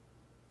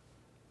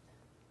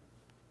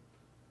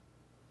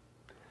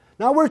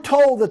 Now we're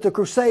told that the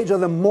Crusades are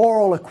the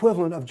moral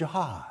equivalent of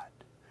jihad.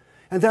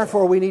 And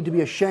therefore we need to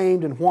be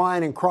ashamed and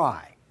whine and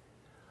cry.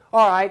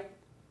 All right.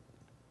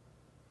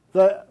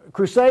 The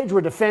Crusades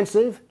were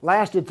defensive,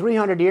 lasted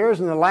 300 years,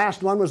 and the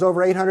last one was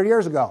over 800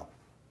 years ago.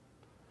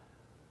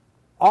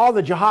 All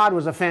the jihad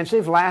was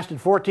offensive,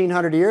 lasted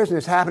 1,400 years, and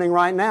it's happening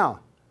right now.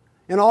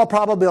 In all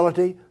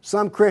probability,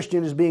 some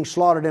Christian is being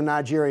slaughtered in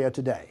Nigeria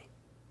today.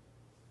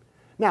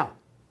 Now,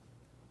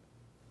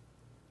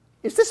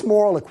 Is this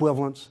moral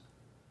equivalence?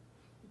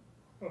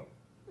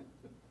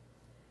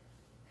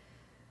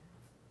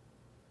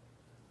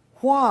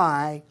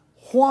 Why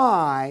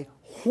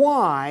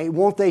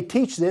won't they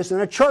teach this in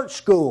a church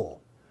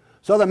school?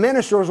 So the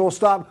ministers will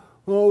stop,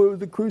 oh,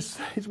 the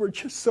Crusades were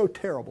just so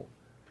terrible.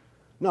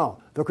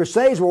 No, the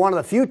Crusades were one of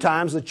the few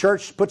times the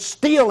church put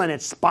steel in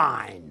its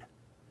spine.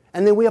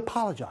 And then we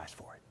apologize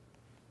for it.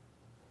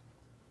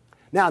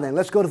 Now then,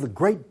 let's go to the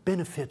great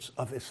benefits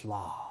of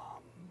Islam.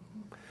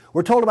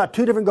 We're told about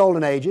two different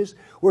golden ages.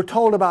 We're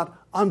told about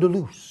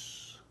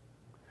Andalus,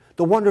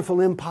 the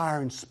wonderful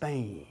empire in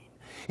Spain,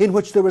 in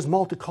which there was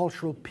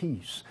multicultural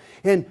peace,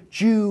 and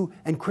Jew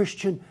and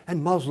Christian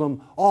and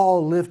Muslim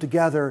all lived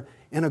together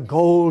in a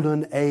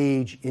golden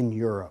age in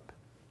Europe.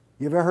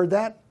 You ever heard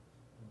that?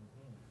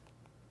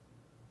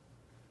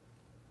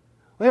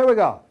 Well, here we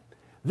go.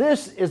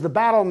 This is the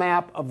battle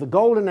map of the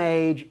golden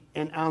age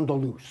in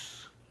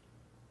Andalus.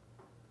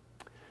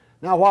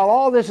 Now, while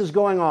all this is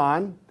going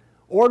on,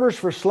 orders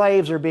for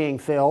slaves are being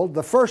filled.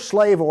 The first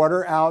slave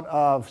order out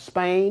of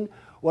Spain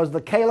was the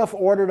Caliph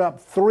ordered up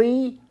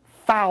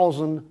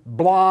 3,000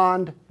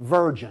 blonde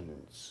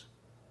virgins.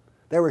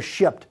 They were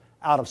shipped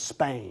out of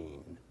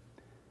Spain.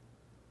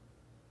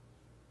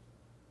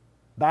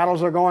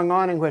 Battles are going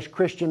on in which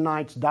Christian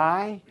knights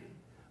die.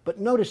 But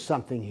notice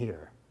something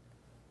here.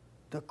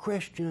 The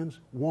Christians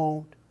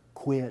won't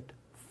quit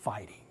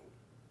fighting.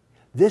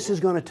 This is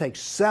going to take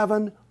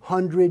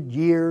 700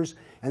 years,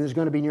 and there's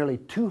going to be nearly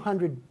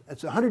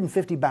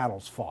 150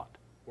 battles fought.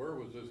 Where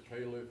was this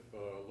caliph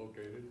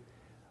located?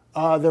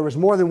 There was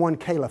more than one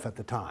caliph at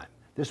the time.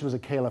 This was a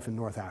caliph in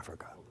North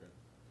Africa.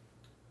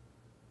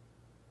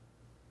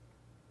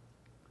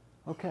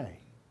 Okay.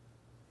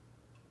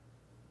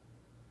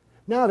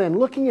 Now then,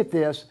 looking at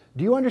this,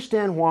 do you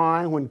understand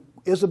why when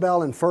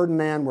Isabel and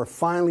Ferdinand were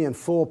finally in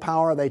full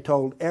power, they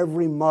told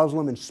every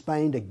Muslim in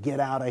Spain to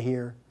get out of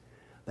here?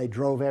 They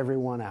drove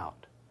everyone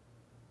out.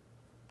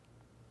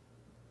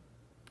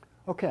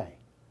 Okay.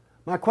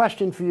 My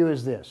question for you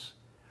is this.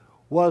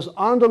 Was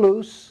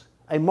Andalus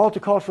a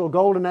multicultural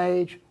golden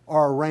age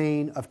or a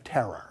reign of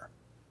terror?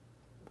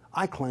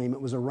 I claim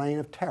it was a reign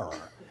of terror,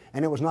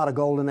 and it was not a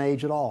golden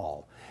age at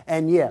all.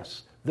 And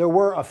yes, there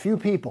were a few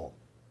people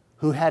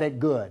who had it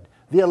good.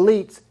 The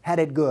elites had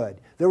it good.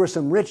 There were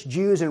some rich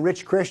Jews and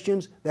rich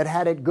Christians that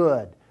had it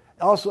good.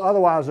 Also,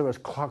 otherwise, there was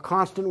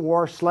constant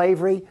war,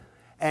 slavery,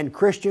 and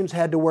Christians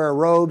had to wear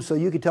robes so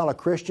you could tell a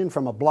Christian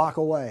from a block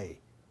away.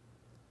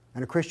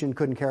 And a Christian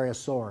couldn't carry a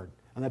sword,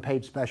 and they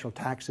paid special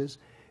taxes.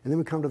 And then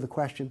we come to the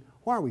question,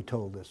 why are we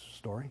told this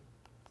story?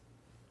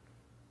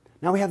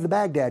 Now we have the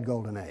Baghdad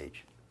Golden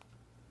Age.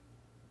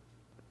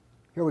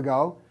 Here we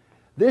go.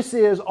 This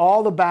is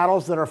all the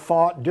battles that are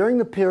fought during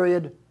the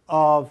period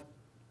of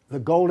the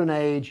Golden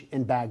Age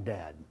in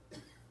Baghdad.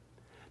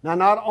 Now,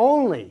 not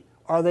only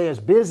are they as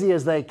busy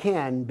as they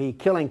can be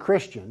killing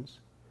Christians,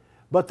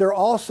 but they're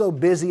also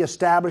busy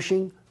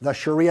establishing the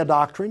Sharia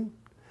doctrine.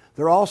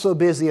 They're also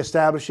busy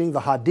establishing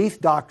the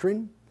Hadith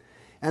doctrine.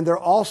 And they're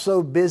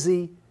also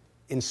busy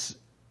in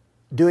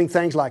doing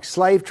things like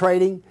slave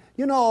trading.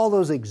 You know all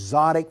those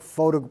exotic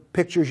photo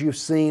pictures you've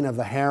seen of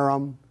the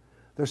harem?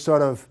 They're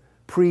sort of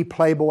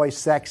pre-Playboy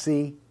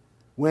sexy,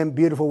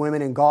 beautiful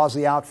women in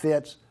gauzy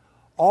outfits.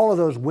 All of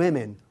those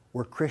women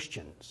were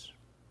Christians.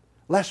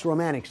 Less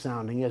romantic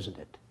sounding, isn't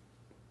it?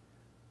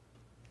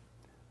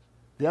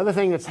 The other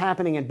thing that's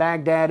happening in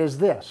Baghdad is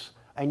this.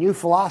 A new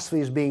philosophy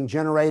is being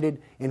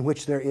generated in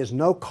which there is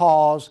no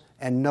cause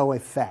and no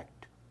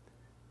effect.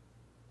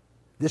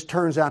 This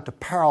turns out to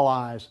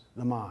paralyze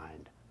the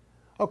mind.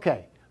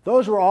 Okay,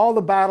 those were all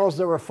the battles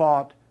that were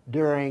fought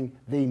during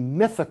the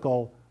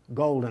mythical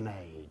Golden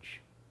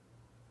Age.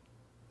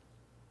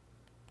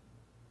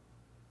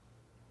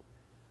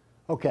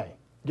 Okay,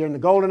 during the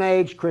Golden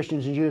Age,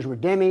 Christians and Jews were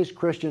dhimmis,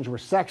 Christians were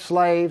sex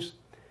slaves.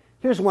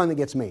 Here's one that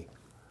gets me.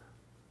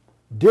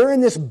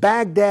 During this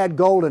Baghdad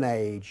Golden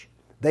Age,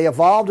 they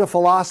evolved a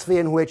philosophy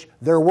in which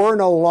there were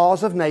no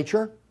laws of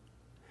nature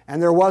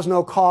and there was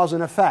no cause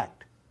and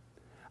effect.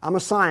 I'm a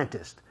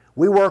scientist.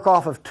 We work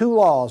off of two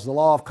laws, the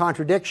law of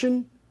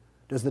contradiction,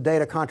 does the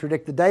data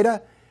contradict the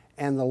data,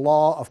 and the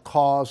law of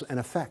cause and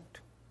effect.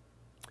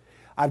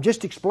 I've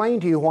just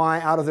explained to you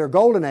why, out of their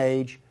Golden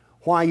Age,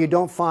 why you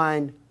don't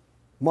find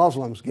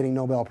Muslims getting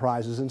Nobel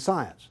Prizes in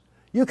science.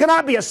 You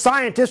cannot be a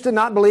scientist and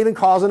not believe in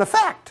cause and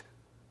effect.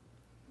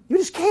 You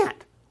just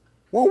can't.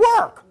 Won't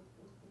work.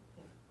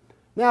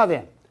 Now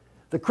then,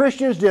 the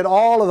Christians did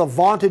all of the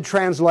vaunted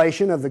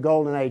translation of the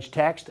Golden Age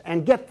text,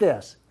 and get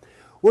this.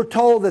 We're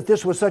told that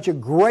this was such a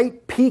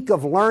great peak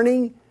of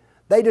learning,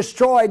 they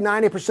destroyed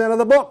 90% of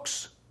the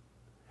books.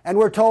 And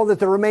we're told that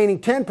the remaining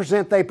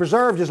 10% they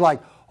preserved is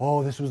like,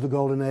 oh, this was the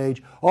Golden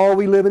Age. Oh,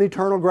 we live in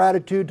eternal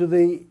gratitude to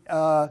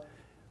the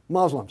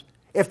Muslims.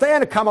 If they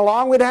had come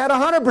along, we'd have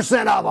had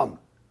 100% of them.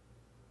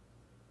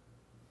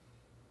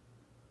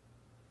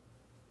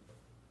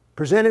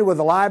 Presented with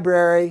a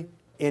library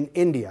in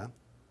India,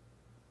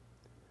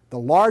 the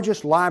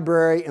largest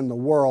library in the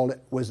world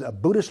was a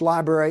Buddhist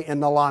library in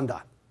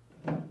Nalanda.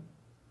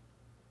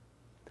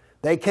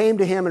 They came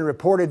to him and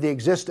reported the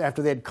existence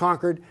after they had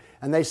conquered,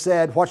 and they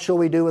said, "What shall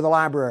we do with the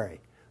library?"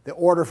 The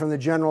order from the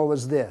general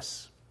was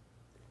this: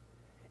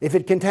 if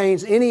it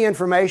contains any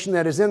information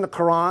that is in the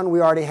Quran,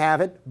 we already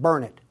have it,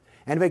 burn it.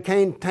 And if it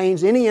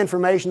contains any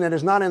information that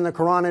is not in the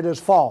Quran, it is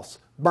false,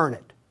 burn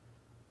it.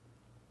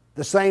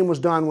 The same was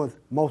done with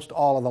most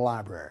all of the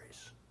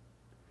libraries.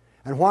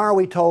 And why are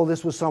we told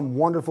this was some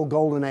wonderful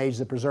golden age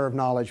that preserved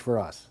knowledge for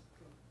us?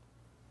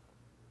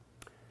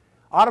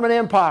 Ottoman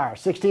Empire,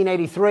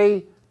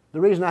 1683. The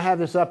reason I have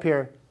this up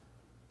here,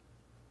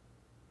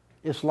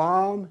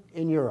 Islam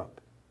in Europe.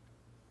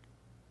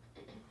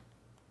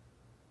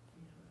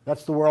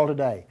 That's the world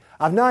today.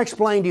 I've now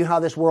explained to you how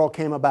this world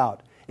came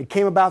about. It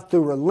came about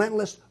through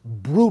relentless,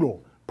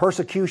 brutal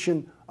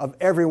persecution of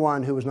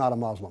everyone who was not a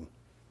Muslim.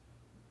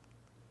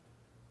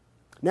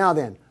 Now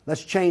then,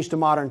 let's change to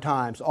modern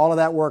times. All of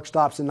that work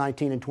stops in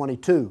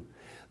 1922.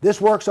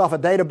 This works off a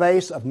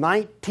database of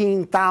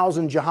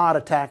 19,000 jihad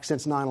attacks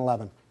since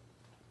 9/11.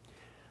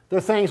 There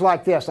are things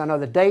like this. I know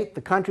the date,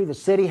 the country, the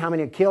city, how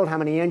many are killed, how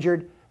many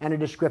injured, and a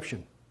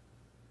description.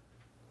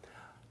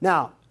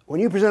 Now,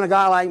 when you present a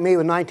guy like me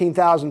with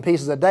 19,000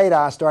 pieces of data,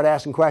 I start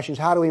asking questions.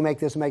 How do we make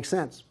this make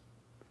sense?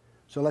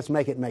 So let's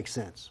make it make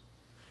sense.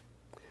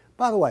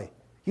 By the way,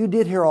 you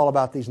did hear all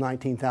about these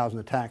 19,000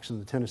 attacks in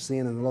the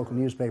Tennessean and the local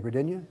newspaper,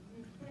 didn't you?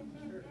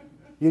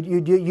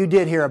 You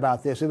did hear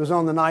about this. It was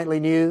on the nightly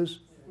news.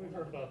 We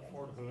heard about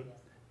Fort Hood.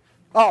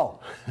 Oh,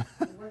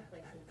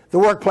 the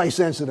workplace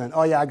incident.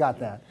 Oh, yeah, I got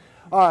that.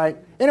 All right.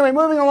 Anyway,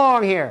 moving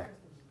along here.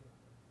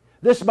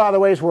 This, by the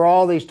way, is where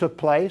all these took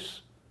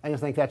place. I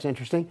just think that's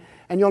interesting.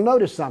 And you'll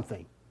notice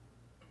something.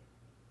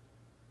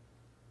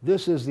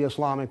 This is the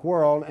Islamic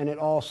world, and it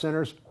all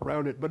centers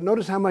around it. But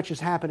notice how much is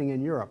happening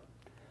in Europe.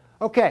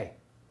 Okay.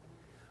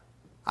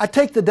 I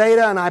take the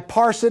data and I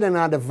parse it and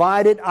I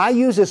divide it. I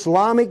use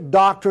Islamic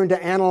doctrine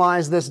to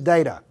analyze this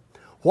data.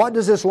 What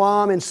does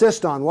Islam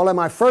insist on? Well, in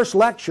my first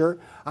lecture,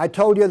 I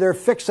told you they're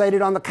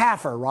fixated on the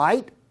kafir,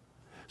 right?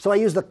 So I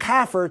use the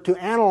kafir to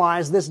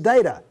analyze this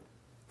data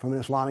from an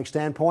Islamic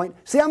standpoint.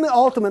 See, I'm the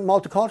ultimate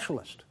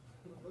multiculturalist.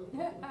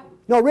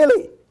 No,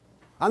 really.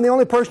 I'm the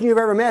only person you've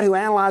ever met who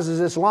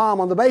analyzes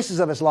Islam on the basis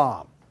of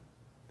Islam.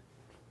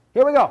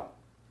 Here we go.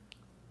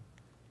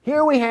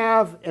 Here we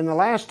have, in the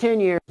last 10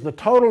 years, the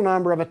total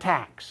number of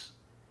attacks.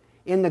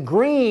 In the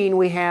green,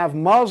 we have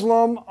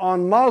Muslim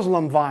on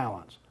Muslim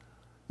violence.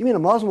 You mean a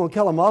Muslim will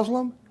kill a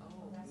Muslim?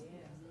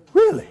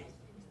 Really?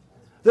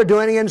 They're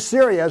doing it in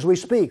Syria as we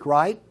speak,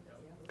 right?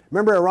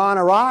 Remember Iran,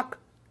 Iraq?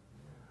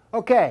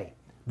 Okay.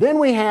 Then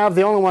we have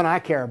the only one I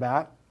care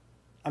about.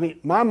 I mean,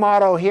 my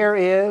motto here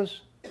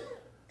is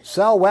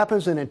sell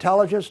weapons and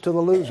intelligence to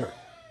the loser.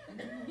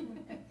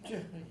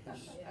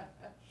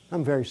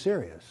 I'm very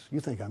serious.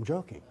 You think I'm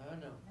joking. I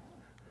know.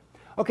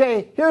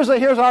 Okay, here's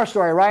our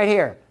story right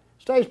here.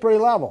 Stays pretty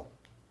level.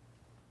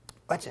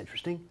 That's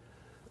interesting.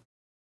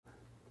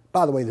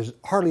 By the way, there's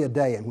hardly a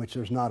day in which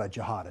there's not a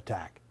jihad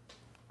attack.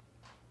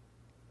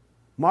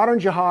 Modern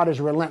jihad is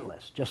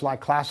relentless, just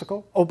like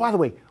classical. Oh, by the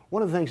way,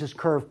 one of the things this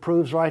curve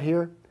proves right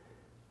here,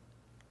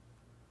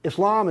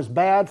 Islam is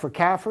bad for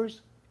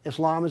Kafirs.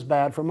 Islam is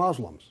bad for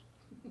Muslims.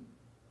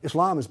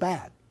 Islam is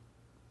bad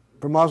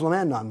for Muslim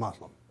and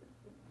non-Muslim.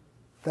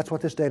 That's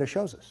what this data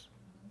shows us.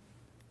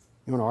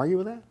 You want to argue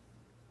with that?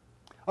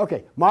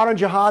 Okay, modern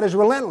jihad is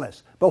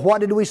relentless. But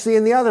what did we see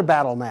in the other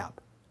battle map?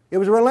 It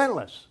was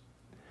relentless.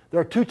 There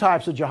are two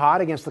types of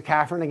jihad, against the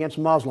kafir and against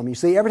Muslim. You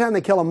see, every time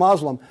they kill a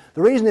Muslim,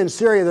 the reason in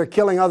Syria they're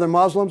killing other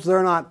Muslims,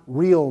 they're not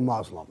real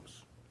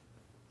Muslims.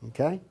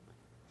 Okay?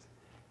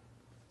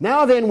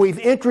 Now then, we've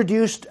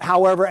introduced,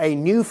 however, a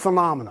new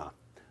phenomena.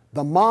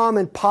 The mom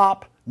and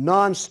pop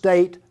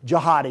non-state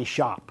jihadi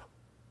shop.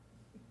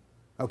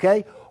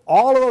 Okay?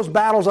 All of those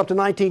battles up to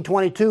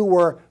 1922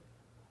 were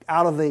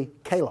out of the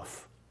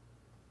caliph.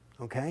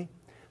 Okay?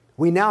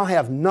 We now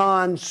have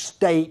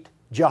non-state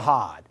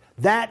jihad.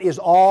 That is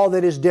all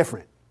that is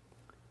different.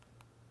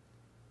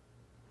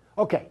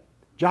 Okay,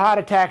 jihad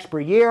attacks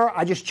per year.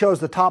 I just chose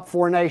the top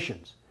 4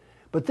 nations.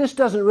 But this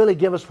doesn't really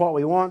give us what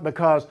we want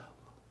because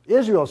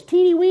Israel's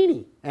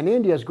teeny-weeny and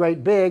India's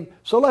great big,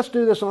 so let's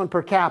do this on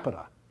per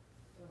capita.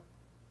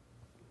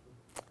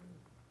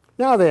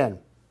 Now then,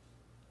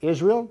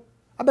 Israel,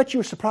 I bet you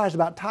were surprised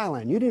about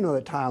Thailand. You didn't know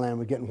that Thailand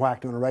was getting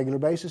whacked on a regular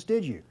basis,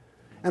 did you?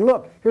 And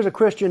look, here's a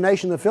Christian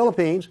nation, the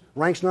Philippines,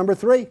 ranks number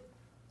 3.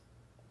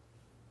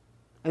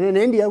 And then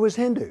India was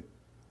Hindu.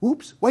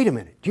 Oops, wait a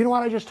minute. Do you know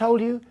what I just told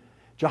you?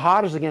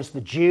 Jihad is against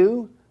the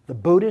Jew, the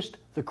Buddhist,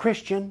 the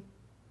Christian,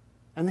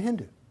 and the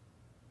Hindu.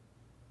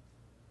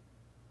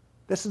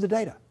 This is the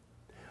data.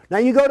 Now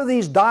you go to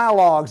these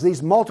dialogues,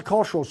 these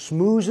multicultural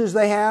smoozes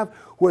they have,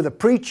 where the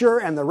preacher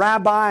and the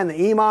rabbi and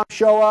the imam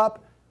show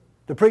up.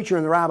 The preacher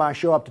and the rabbi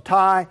show up to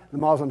tie, the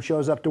Muslim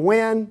shows up to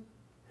win.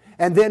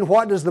 And then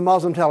what does the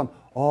Muslim tell them?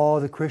 Oh,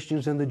 the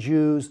Christians and the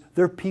Jews,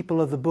 they're people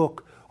of the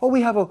book. Oh,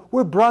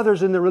 we're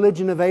brothers in the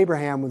religion of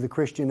Abraham with the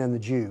Christian and the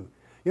Jew.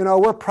 You know,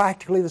 we're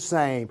practically the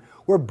same.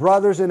 We're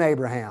brothers in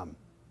Abraham.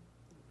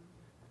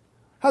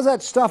 How's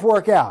that stuff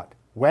work out?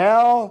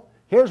 Well,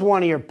 here's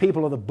one of your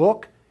people of the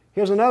book.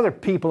 Here's another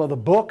people of the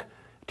book.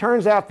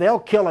 Turns out they'll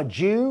kill a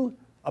Jew,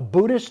 a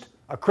Buddhist,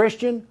 a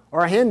Christian,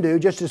 or a Hindu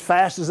just as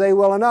fast as they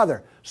will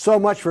another. So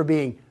much for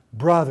being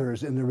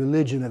brothers in the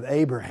religion of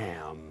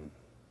Abraham.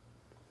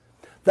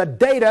 The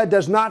data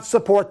does not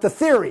support the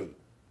theory.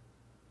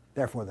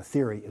 Therefore, the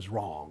theory is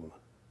wrong.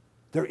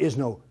 There is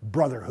no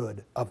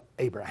brotherhood of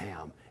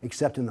Abraham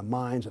except in the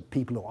minds of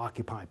people who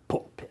occupy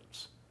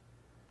pulpits.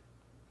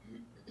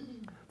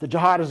 The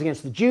jihad is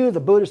against the Jew, the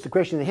Buddhist, the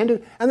Christian, the Hindu,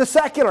 and the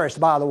secularists,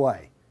 by the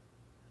way.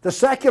 The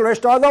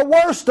secularists are the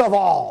worst of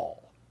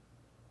all.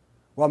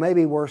 Well,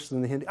 maybe worse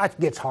than the Hindu. It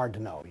gets hard to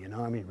know, you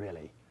know, I mean,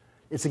 really.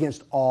 It's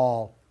against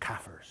all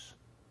kafirs.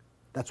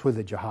 That's who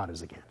the jihad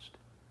is against.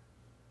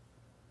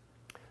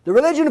 The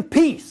religion of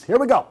peace. Here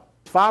we go.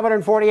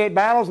 548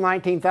 battles,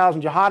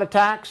 19,000 jihad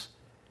attacks.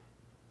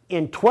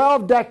 In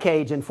 12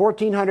 decades, in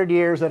 1,400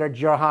 years that are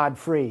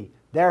jihad-free.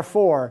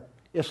 Therefore,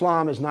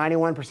 Islam is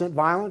 91%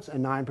 violence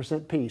and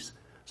 9% peace.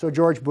 So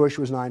George Bush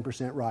was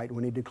 9% right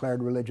when he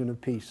declared religion of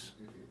peace.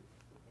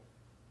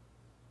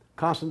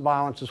 Constant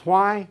violence is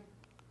why?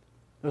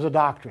 There's a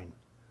doctrine.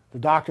 The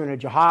doctrine of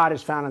jihad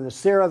is found in the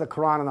Sirah, the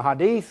Quran, and the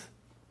Hadith.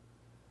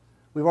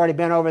 We've already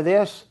been over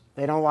this.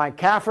 They don't like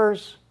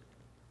kafirs.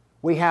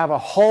 We have a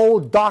whole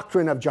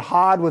doctrine of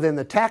jihad within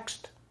the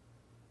text.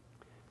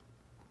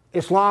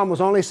 Islam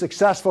was only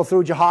successful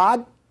through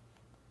jihad.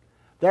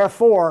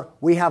 Therefore,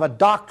 we have a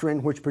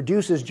doctrine which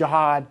produces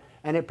jihad,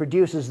 and it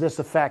produces this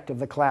effect of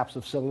the collapse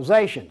of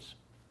civilizations.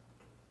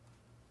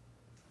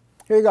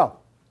 Here you go.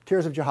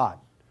 Tears of jihad.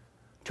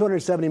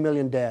 270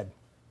 million dead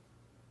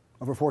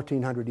over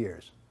 1,400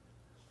 years.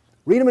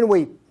 Read them and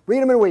weep.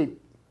 Read them and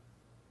weep.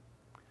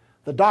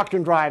 The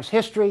doctrine drives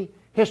history.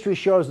 History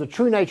shows the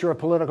true nature of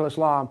political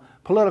Islam.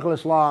 Political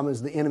Islam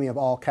is the enemy of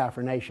all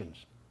Kafir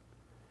nations.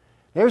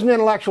 There's an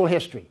intellectual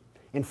history.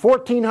 In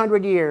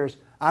 1,400 years,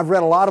 I've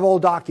read a lot of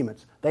old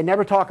documents. They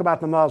never talk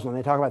about the Muslim.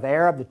 They talk about the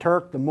Arab, the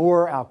Turk, the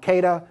Moor,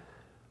 Al-Qaeda,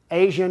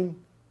 Asian.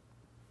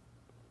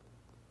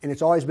 And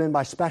it's always been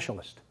by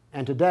specialists.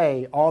 And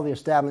today, all the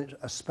established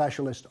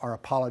specialists are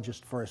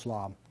apologists for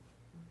Islam.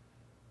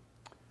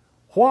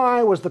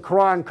 Why was the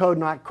Quran code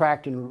not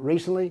cracked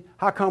recently?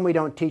 How come we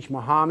don't teach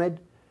Muhammad?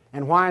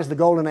 And why is the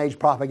Golden Age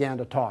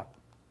propaganda taught?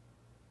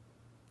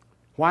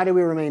 Why do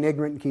we remain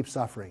ignorant and keep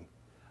suffering?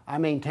 I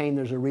maintain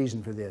there's a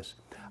reason for this.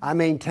 I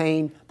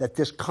maintain that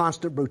this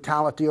constant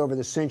brutality over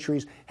the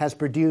centuries has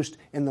produced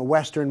in the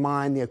Western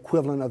mind the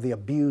equivalent of the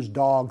abused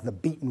dog, the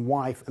beaten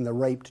wife, and the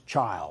raped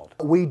child.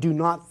 We do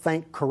not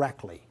think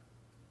correctly.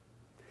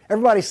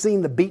 Everybody's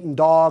seen the beaten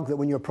dog that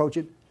when you approach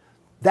it?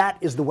 That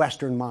is the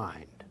Western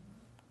mind.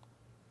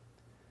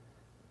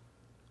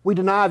 We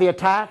deny the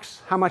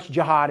attacks. How much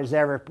jihad is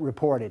ever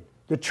reported?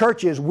 The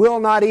churches will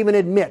not even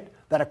admit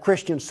that a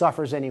Christian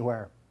suffers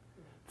anywhere.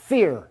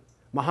 Fear.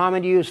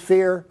 Muhammad used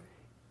fear.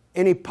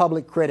 Any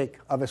public critic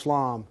of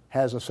Islam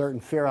has a certain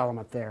fear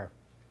element there.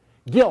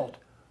 Guilt.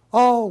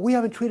 Oh, we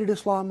haven't treated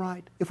Islam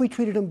right. If we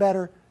treated him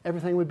better,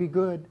 everything would be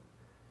good.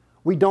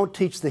 We don't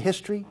teach the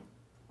history.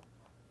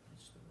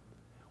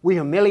 We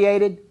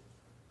humiliated.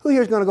 Who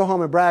here is going to go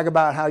home and brag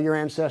about how your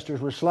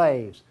ancestors were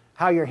slaves,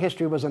 how your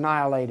history was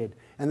annihilated,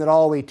 and that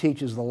all we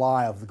teach is the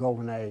lie of the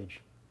Golden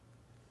Age?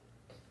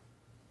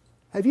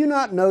 Have you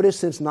not noticed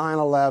since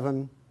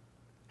 9/11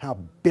 how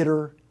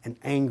bitter and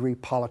angry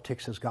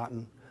politics has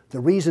gotten? The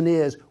reason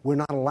is we're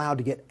not allowed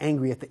to get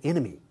angry at the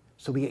enemy,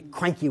 so we get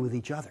cranky with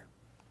each other.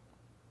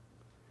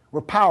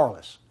 We're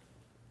powerless.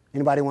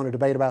 Anybody want to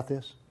debate about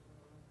this?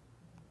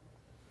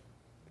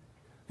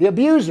 The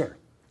abuser.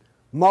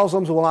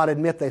 Muslims will not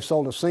admit they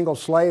sold a single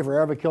slave or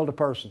ever killed a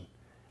person.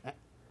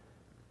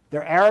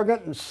 They're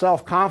arrogant and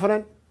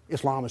self-confident.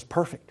 Islam is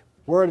perfect.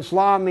 Word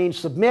Islam means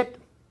submit.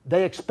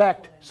 They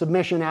expect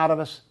submission out of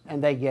us,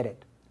 and they get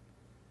it.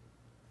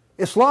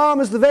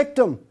 Islam is the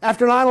victim.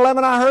 After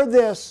 9/11, I heard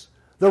this.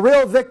 The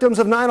real victims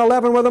of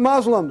 9/11 were the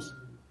Muslims.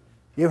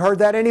 You've heard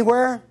that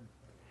anywhere?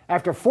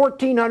 After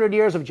 1,400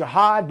 years of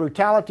jihad,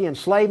 brutality,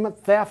 enslavement,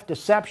 theft,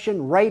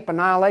 deception, rape,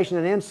 annihilation,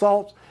 and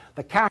insults,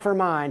 the Kafir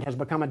mind has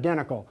become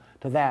identical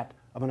to that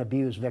of an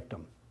abused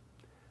victim.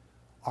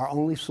 Our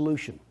only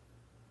solution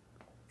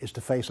is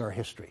to face our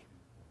history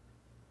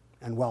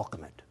and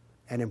welcome it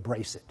and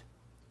embrace it.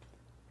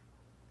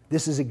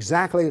 This is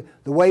exactly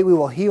the way we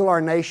will heal our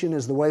nation,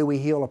 is the way we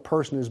heal a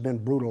person who's been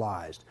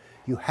brutalized.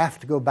 You have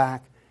to go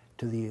back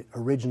to the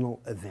original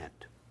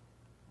event.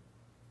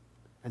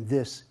 And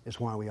this is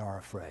why we are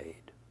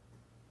afraid.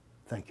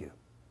 Thank you.